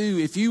this too,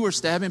 if you were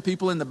stabbing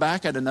people in the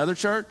back at another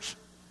church,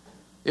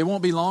 it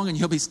won't be long and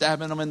you'll be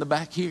stabbing them in the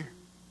back here.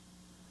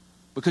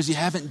 Because you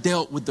haven't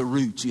dealt with the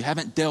roots. You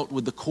haven't dealt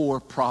with the core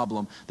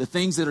problem. The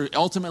things that are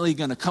ultimately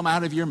going to come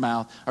out of your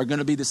mouth are going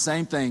to be the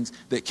same things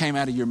that came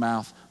out of your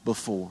mouth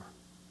before.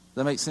 Does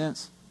that make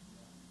sense?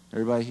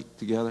 Everybody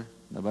together?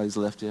 Nobody's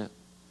left yet?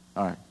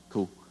 All right,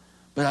 cool.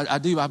 But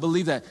I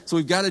believe that. So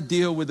we've got to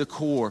deal with the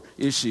core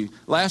issue.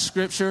 Last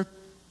scripture,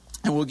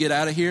 and we'll get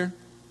out of here.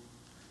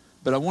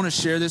 But I want to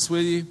share this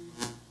with you.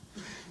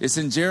 It's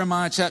in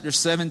Jeremiah chapter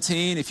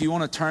 17. If you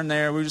want to turn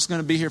there, we're just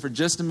going to be here for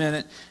just a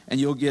minute, and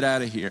you'll get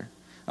out of here.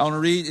 I want to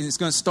read, and it's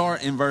going to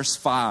start in verse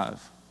 5.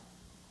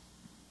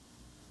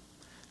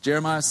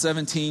 Jeremiah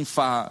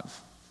 17:5.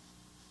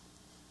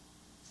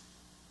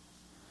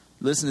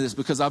 Listen to this,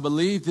 because I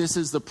believe this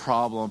is the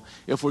problem.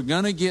 If we're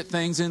going to get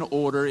things in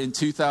order in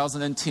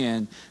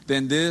 2010,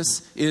 then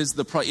this is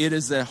it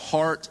is a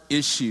heart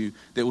issue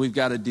that we've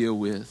got to deal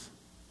with.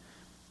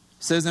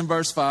 It says in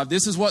verse 5,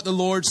 this is what the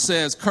Lord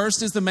says,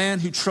 cursed is the one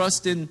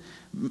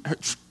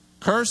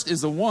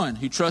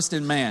who trusts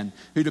in man,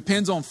 who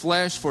depends on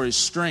flesh for his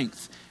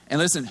strength. And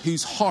listen,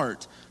 whose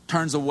heart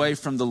turns away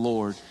from the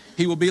Lord.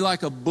 He will be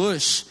like a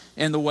bush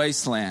in the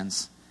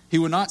wastelands. He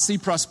will not see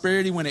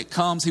prosperity when it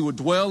comes. He will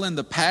dwell in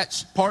the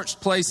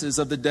parched places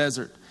of the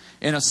desert,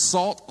 in a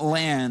salt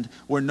land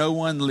where no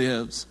one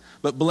lives.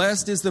 But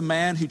blessed is the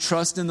man who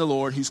trusts in the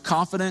Lord, whose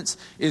confidence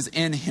is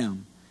in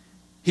him.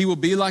 He will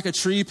be like a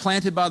tree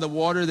planted by the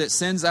water that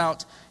sends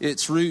out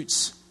its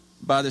roots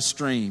by the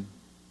stream.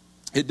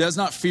 It does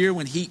not fear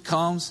when heat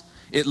comes.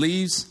 Its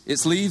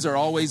leaves are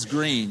always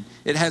green.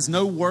 It has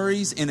no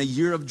worries in a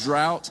year of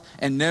drought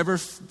and never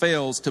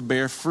fails to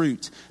bear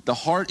fruit. The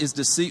heart is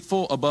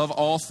deceitful above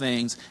all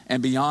things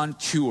and beyond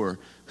cure.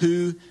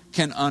 Who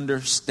can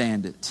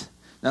understand it?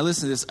 Now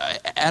listen to this.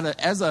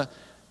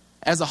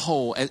 As a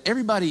whole,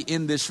 everybody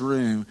in this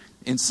room,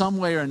 in some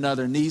way or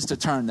another, needs to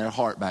turn their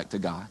heart back to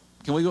God.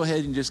 Can we go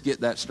ahead and just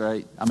get that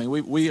straight? I mean,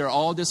 we are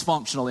all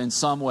dysfunctional in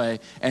some way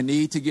and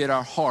need to get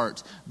our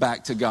heart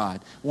back to God.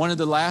 One of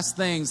the last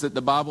things that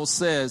the Bible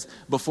says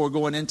before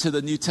going into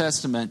the New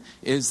Testament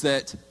is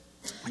that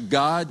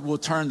God will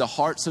turn the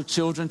hearts of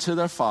children to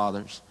their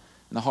fathers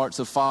and the hearts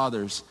of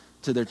fathers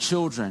to their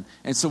children.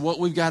 And so what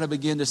we've got to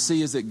begin to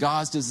see is that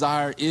God's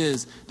desire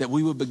is that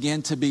we would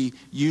begin to be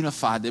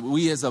unified, that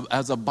we as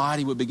a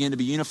body would begin to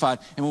be unified.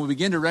 And when we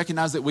begin to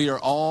recognize that we are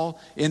all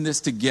in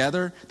this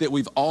together, that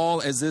we've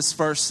all, as this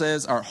verse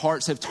says, our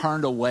hearts have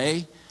turned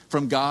away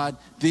from God,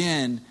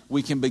 then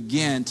we can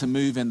begin to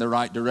move in the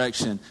right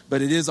direction.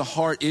 But it is a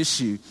heart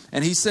issue.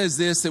 And he says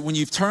this, that when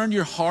you've turned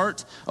your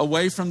heart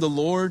away from the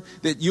Lord,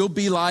 that you'll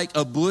be like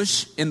a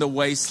bush in the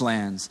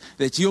wastelands.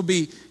 That you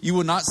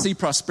will not see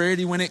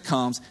prosperity when it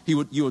comes.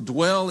 You will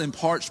dwell in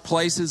parched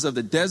places of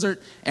the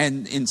desert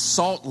and in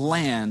salt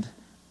land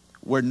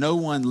where no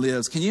one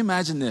lives. Can you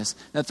imagine this?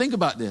 Now think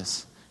about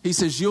this. He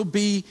says, you'll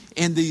be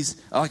in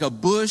these, like a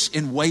bush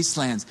in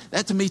wastelands.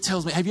 That to me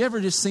tells me, have you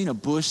ever just seen a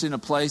bush in a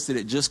place that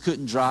it just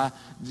couldn't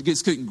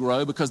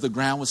grow because the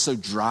ground was so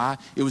dry?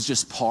 It was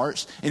just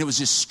parched and it was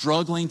just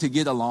struggling to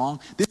get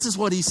along. This is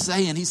what he's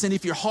saying. He's saying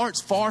if your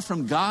heart's far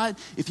from God,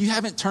 if you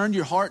haven't turned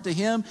your heart to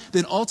him,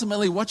 then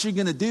ultimately what you're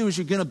going to do is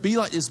you're going to be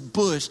like this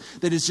bush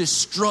that is just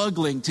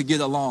struggling to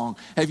get along.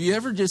 Have you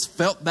ever just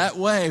felt that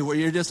way where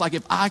you're just like,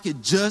 if I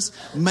could just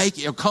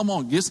make it, come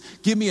on, just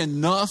give me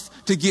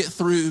enough to get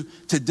through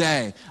today.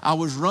 I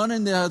was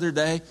running the other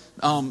day.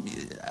 I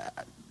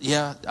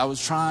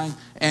was trying,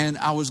 and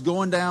I was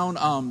going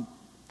down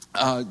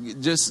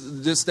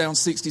just down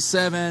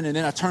 67, and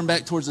then I turned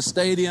back towards the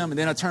stadium, and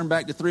then I turned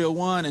back to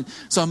 301, and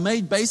so I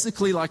made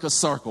basically like a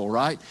circle,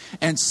 right?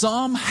 And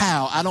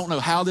somehow, I don't know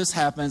how this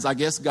happens. I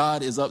guess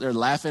God is up there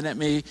laughing at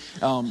me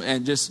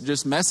and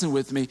just messing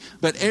with me.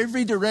 But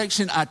every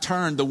direction I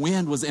turned, the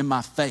wind was in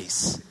my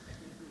face.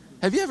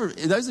 Have you ever,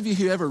 those of you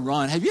who ever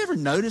run, have you ever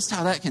noticed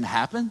how that can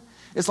happen?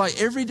 It's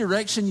like every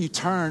direction you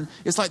turn,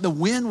 it's like the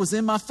wind was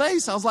in my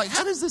face. I was like,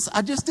 how does this?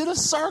 I just did a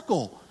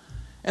circle.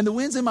 And the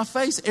wind's in my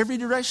face every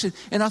direction.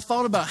 And I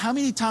thought about how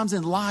many times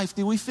in life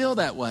do we feel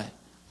that way?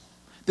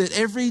 That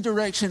every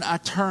direction I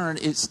turn,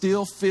 it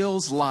still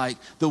feels like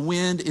the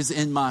wind is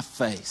in my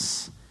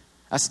face.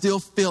 I still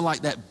feel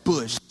like that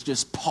bush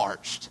just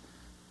parched.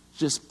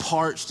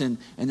 And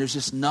there's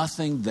just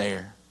nothing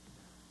there.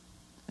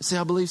 See,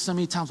 I believe so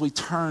many times we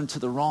turn to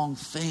the wrong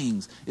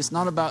things. It's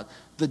not about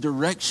the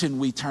direction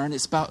we turn.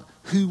 It's about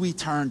who we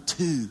turn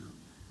to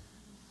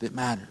that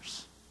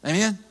matters.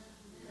 Amen?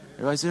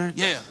 Everybody's there?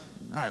 Yeah.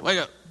 All right, wake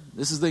up.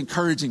 This is the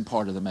encouraging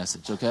part of the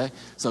message, okay?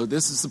 So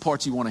this is the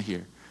part you want to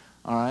hear.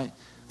 All right?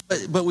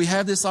 But we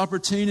have this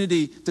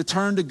opportunity to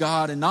turn to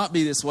God and not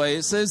be this way.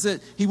 It says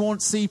that he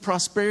won't see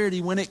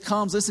prosperity when it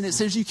comes. Listen, it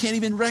says you can't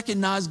even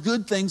recognize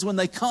good things when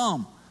they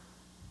come.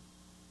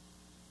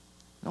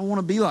 I don't want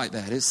to be like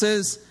that. It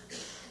says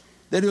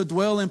that he'll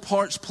dwell in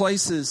parched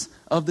places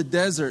of the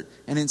desert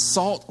and in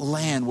salt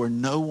land where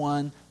no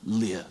one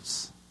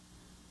lives.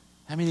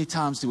 How many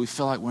times do we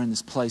feel like we're in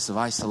this place of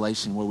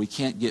isolation where we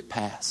can't get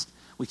past?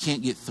 We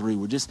can't get through.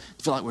 We just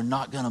feel like we're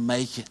not going to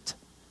make it.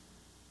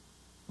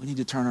 We need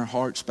to turn our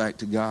hearts back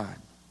to God.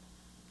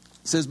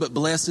 It says, but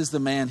blessed is the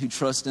man who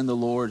trusts in the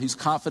Lord, whose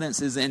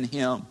confidence is in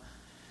him.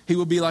 He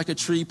will be like a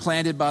tree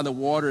planted by the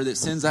water that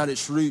sends out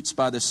its roots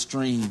by the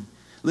stream.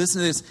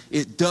 Listen to this.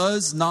 It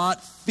does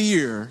not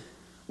fear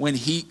when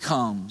heat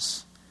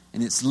comes,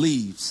 and its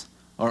leaves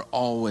are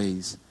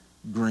always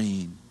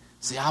green.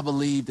 See, I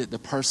believe that the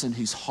person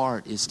whose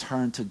heart is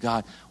turned to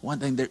God, one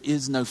thing, there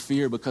is no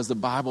fear because the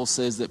Bible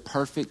says that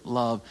perfect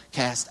love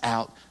casts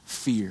out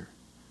fear.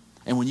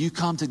 And when you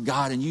come to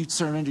God and you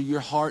surrender your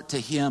heart to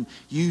him,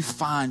 you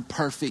find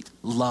perfect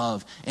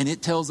love. And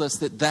it tells us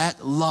that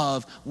that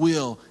love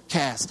will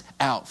cast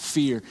out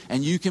fear.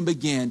 And you can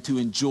begin to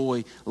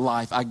enjoy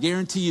life. I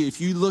guarantee you, if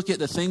you look at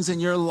the things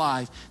in your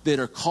life that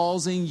are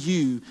causing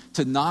you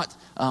to not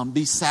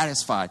be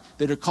satisfied,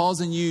 that are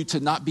causing you to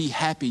not be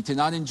happy, to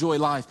not enjoy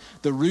life,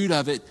 the root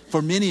of it,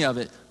 for many of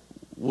it,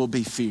 will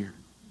be fear.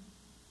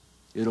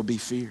 It'll be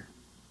fear.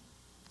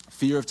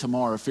 Fear of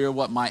tomorrow, fear of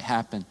what might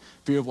happen,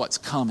 fear of what's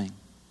coming.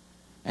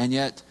 And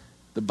yet,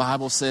 the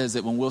Bible says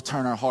that when we'll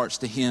turn our hearts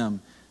to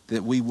him,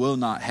 that we will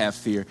not have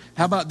fear.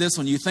 How about this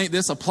one? You think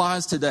this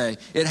applies today?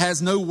 It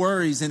has no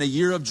worries in a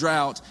year of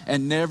drought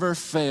and never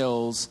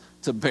fails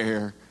to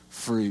bear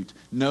fruit.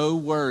 No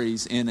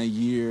worries in a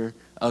year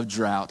of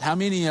drought. How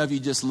many of you,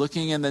 just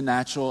looking in the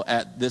natural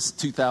at this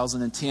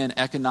 2010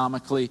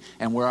 economically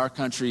and where our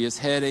country is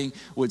heading,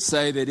 would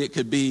say that it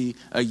could be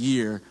a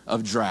year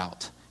of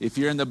drought? If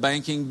you're in the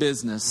banking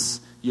business,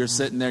 you're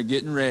sitting there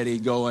getting ready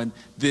going,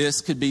 this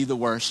could be the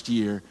worst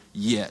year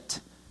yet.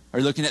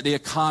 Or looking at the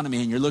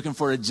economy and you're looking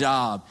for a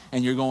job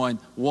and you're going,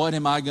 what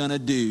am I going to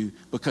do?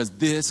 Because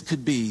this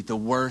could be the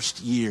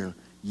worst year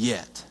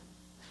yet.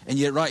 And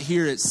yet right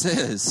here it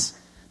says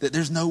that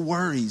there's no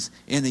worries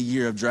in a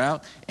year of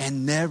drought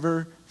and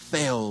never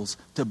fails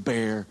to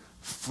bear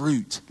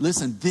fruit.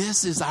 Listen,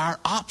 this is our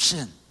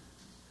option.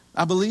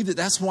 I believe that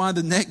that's why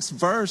the next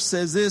verse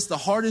says this: the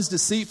heart is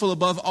deceitful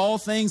above all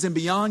things and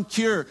beyond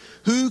cure.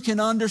 Who can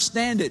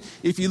understand it?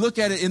 If you look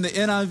at it in the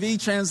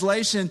NIV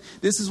translation,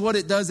 this is what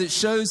it does.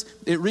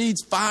 It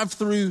reads 5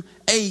 through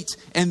 8,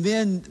 and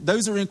then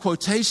those are in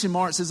quotation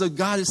marks as though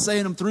God is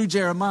saying them through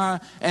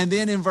Jeremiah. And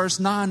then in verse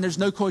 9, there's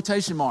no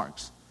quotation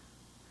marks.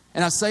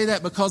 And I say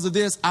that because of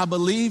this. I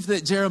believe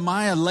that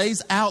Jeremiah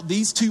lays out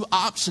these two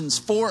options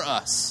for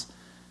us.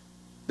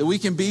 That we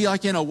can be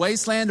like in a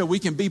wasteland, or we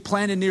can be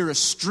planted near a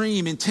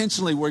stream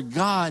intentionally where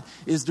God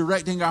is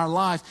directing our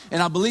life.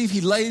 And I believe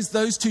he lays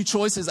those two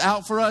choices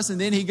out for us.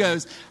 And then he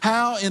goes,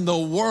 how in the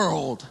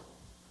world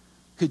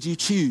could you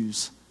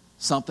choose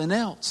something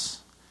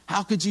else?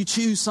 How could you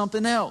choose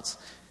something else?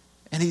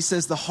 And he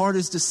says the heart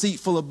is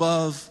deceitful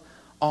above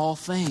all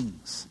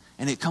things.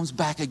 And it comes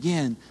back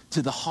again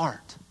to the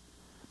heart.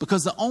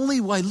 Because the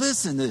only way,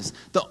 listen to this,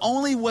 the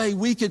only way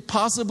we could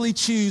possibly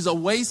choose a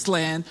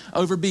wasteland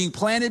over being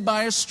planted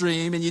by a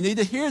stream, and you need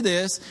to hear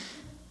this,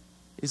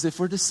 is if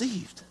we're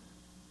deceived.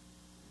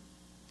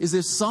 Is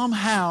if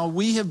somehow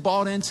we have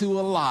bought into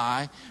a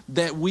lie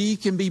that we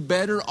can be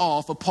better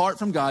off apart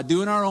from God,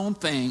 doing our own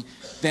thing,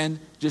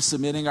 than just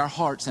submitting our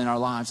hearts and our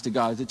lives to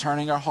God, to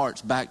turning our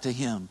hearts back to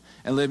him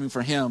and living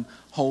for him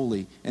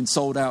wholly and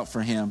sold out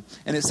for him.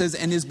 And it says,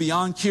 and is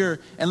beyond cure.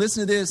 And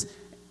listen to this.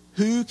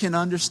 Who can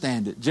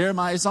understand it?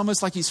 Jeremiah, it's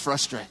almost like he's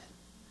frustrated.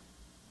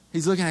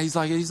 He's looking at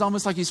it, he's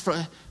almost like he's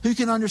frustrated. Who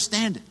can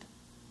understand it?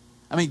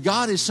 I mean,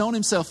 God has shown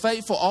himself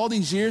faithful all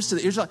these years to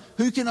the Israelites.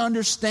 Who can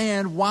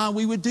understand why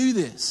we would do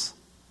this?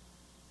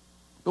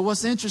 But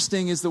what's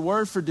interesting is the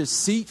word for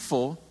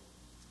deceitful,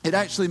 it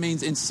actually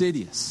means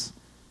insidious.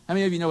 How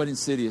many of you know what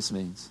insidious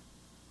means?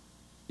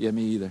 Yeah,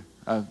 me either.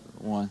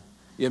 One.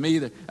 Yeah, me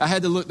either. I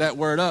had to look that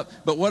word up.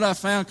 But what I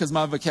found, because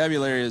my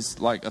vocabulary is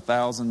like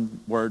 1,000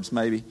 words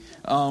maybe.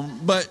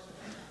 But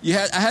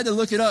I had to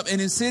look it up.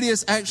 And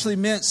insidious actually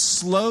meant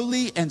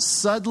slowly and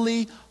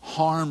subtly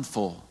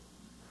harmful.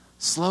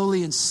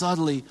 Slowly and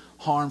subtly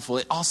harmful.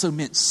 It also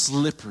meant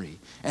slippery.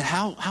 And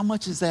how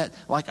much is that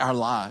like our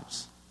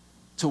lives?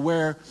 To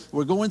where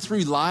we're going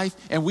through life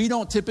and we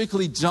don't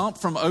typically jump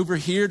from over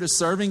here to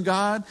serving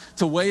God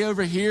to way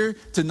over here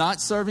to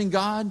not serving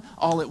God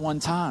all at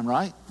one time,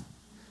 right?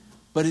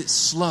 But it's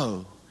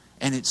slow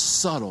and it's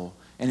subtle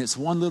and it's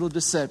one little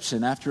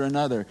deception after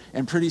another.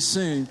 And pretty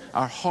soon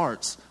our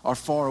hearts are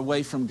far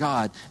away from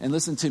God. And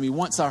listen to me,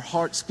 once our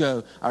hearts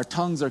go, our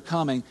tongues are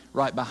coming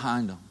right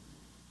behind them.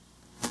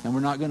 And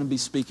we're not going to be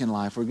speaking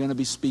life. We're going to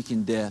be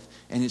speaking death.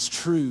 And it's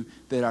true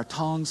that our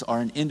tongues are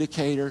an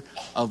indicator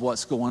of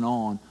what's going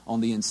on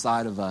the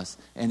inside of us.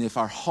 And if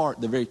our heart,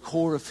 the very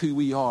core of who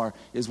we are,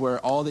 is where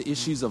all the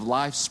issues of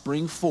life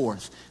spring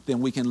forth, then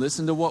we can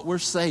listen to what we're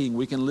saying.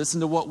 We can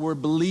listen to what we're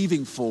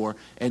believing for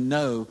and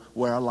know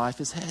where our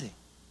life is heading.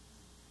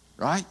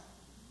 Right?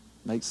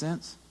 Make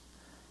sense?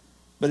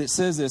 But it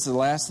says this, the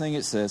last thing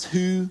it says,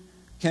 who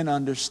can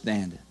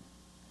understand it?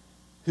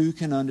 Who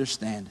can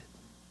understand it?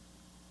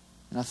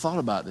 And I thought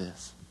about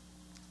this.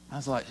 I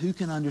was like, who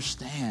can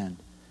understand?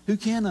 Who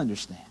can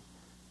understand?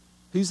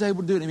 Who's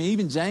able to do it? I mean,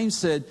 even James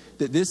said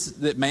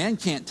that man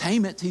can't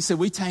tame it. He said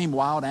we tame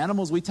wild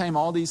animals, we tame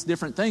all these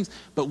different things,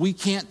 but we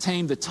can't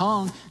tame the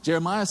tongue.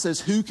 Jeremiah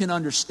says, who can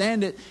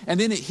understand it? And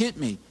then it hit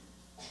me.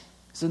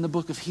 It's in the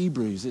book of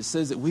Hebrews. It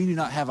says that we do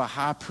not have a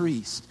high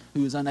priest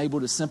who is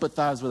unable to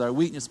sympathize with our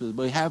weaknesses,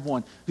 but we have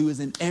one who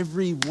is in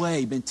every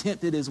way been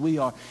tempted as we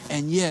are,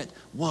 and yet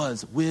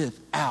was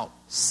without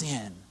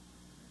sin.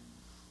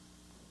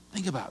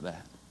 Think about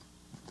that.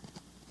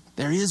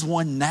 There is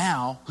one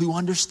now who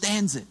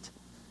understands it.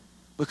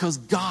 Because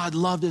God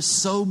loved us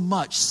so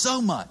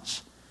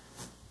much,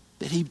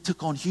 that he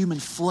took on human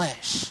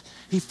flesh.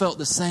 He felt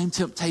the same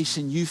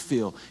temptation you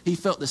feel. He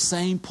felt the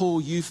same pull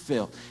you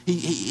felt.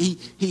 He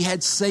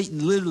had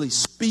Satan literally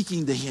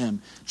speaking to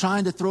him,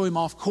 trying to throw him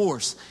off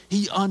course.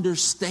 He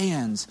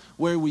understands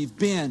where we've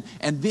been.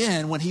 And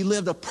then when he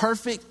lived a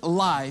perfect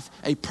life,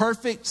 a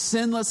perfect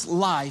sinless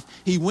life,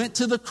 he went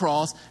to the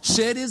cross,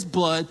 shed his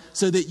blood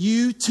so that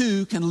you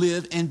too can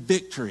live in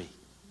victory.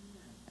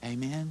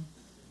 Amen.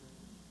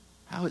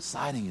 How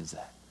exciting is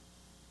that?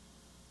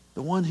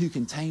 The one who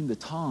can tame the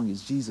tongue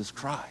is Jesus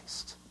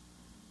Christ.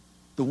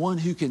 The one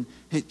who can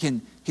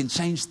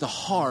change the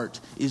heart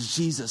is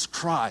Jesus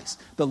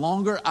Christ. The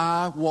longer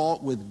I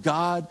walk with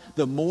God,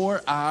 the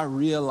more I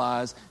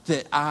realize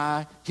that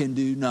I can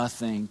do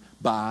nothing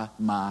by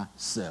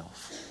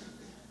myself.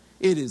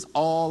 It is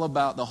all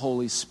about the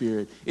Holy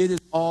Spirit. It is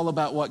all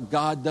about what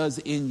God does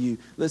in you.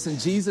 Listen,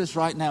 Jesus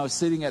right now is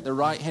sitting at the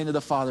right hand of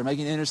the Father,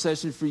 making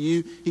intercession for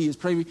you. He is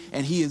praying,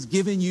 and He is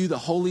giving you the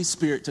Holy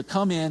Spirit to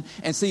come in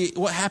and see.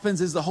 What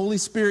happens is the Holy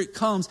Spirit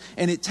comes,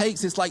 and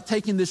it's like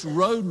taking this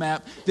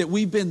roadmap that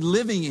we've been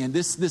living in,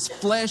 this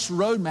flesh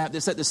roadmap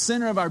that's at the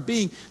center of our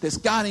being, that's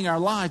guiding our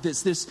life,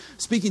 that's this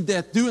speaking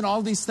death, doing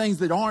all these things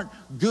that aren't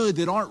good,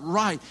 that aren't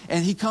right.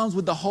 And He comes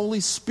with the Holy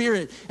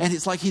Spirit, and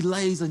it's like He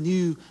lays a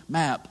new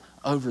map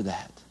over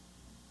that.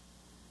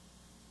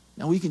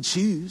 Now we can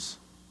choose.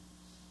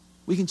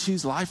 We can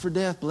choose life or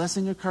death,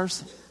 blessing or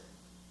cursing.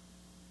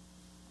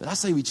 But I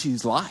say we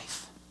choose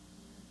life.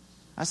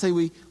 I say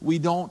we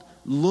don't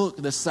look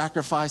the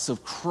sacrifice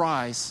of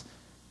Christ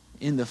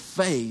in the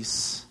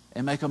face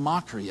and make a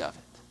mockery of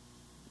it.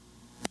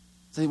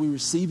 I say we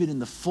receive it in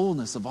the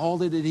fullness of all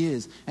that it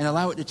is and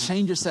allow it to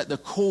change us at the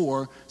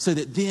core so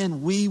that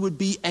then we would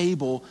be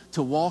able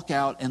to walk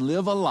out and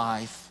live a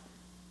life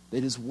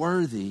that is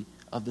worthy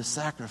of the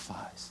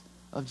sacrifice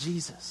of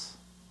Jesus.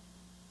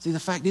 See, the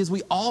fact is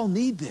we all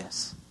need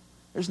this.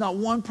 There's not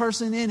one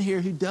person in here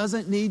who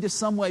doesn't need to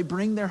some way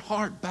bring their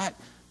heart back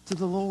to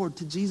the Lord,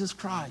 to Jesus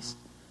Christ,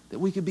 that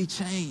we could be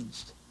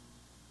changed.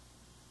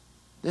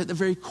 They're at the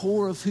very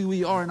core of who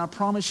we are. And I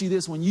promise you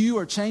this, when you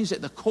are changed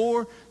at the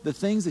core, the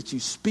things that you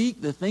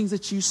speak, the things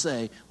that you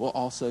say will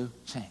also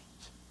change.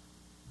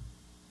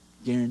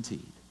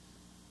 Guaranteed.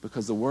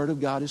 Because the Word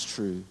of God is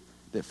true,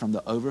 that from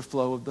the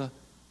overflow of the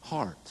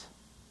heart,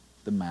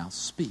 the mouth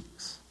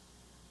speaks.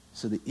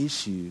 So the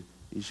issue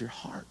is your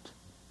heart.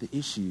 The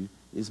issue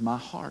is my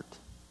heart.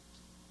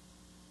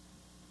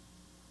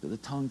 But the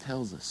tongue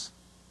tells us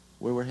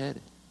where we're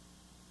headed.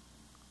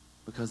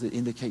 Because it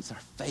indicates our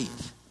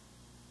faith.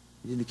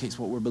 It indicates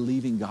what we're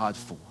believing God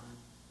for.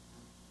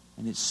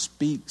 And it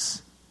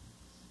speaks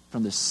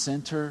from the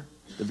center,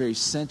 the very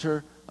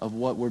center of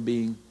what we're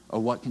being,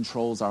 or what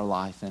controls our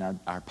life and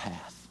our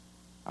path,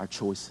 our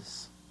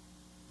choices.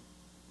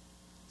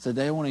 So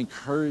today I want to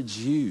encourage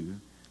you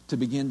to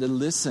begin to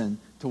listen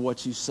to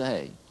what you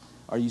say.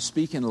 Are you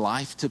speaking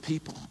life to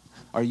people?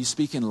 Are you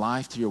speaking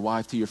life to your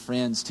wife, to your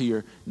friends, to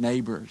your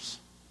neighbors?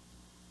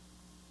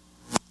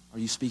 Are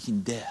you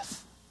speaking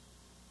death?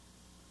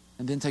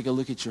 And then take a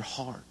look at your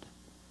heart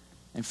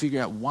and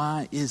figure out,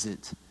 why is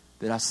it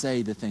that I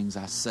say the things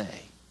I say?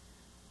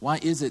 Why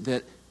is it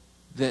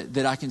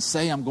that I can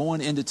say I'm going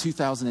into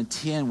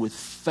 2010 with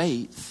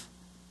faith,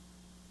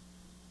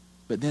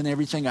 but then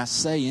everything I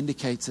say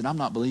indicates that I'm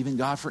not believing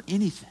God for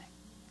anything?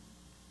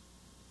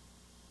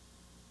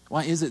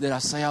 Why is it that I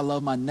say I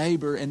love my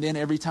neighbor, and then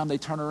every time they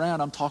turn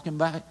around, I'm talking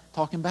bad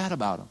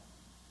about them?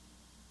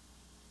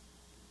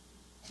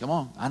 Come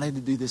on, I need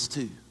to do this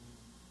too.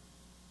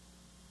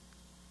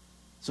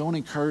 So I want to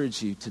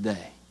encourage you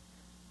today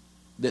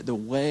that the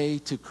way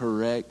to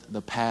correct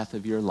the path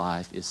of your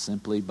life is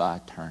simply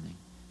by turning.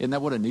 Isn't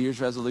that what a New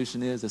Year's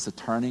resolution is? It's a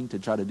turning to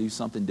try to do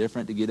something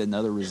different, to get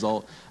another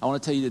result. I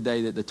want to tell you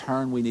today that the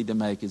turn we need to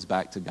make is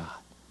back to God,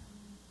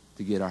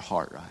 to get our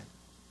heart right.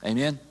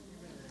 Amen?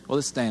 Well,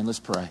 let's stand. Let's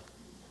pray.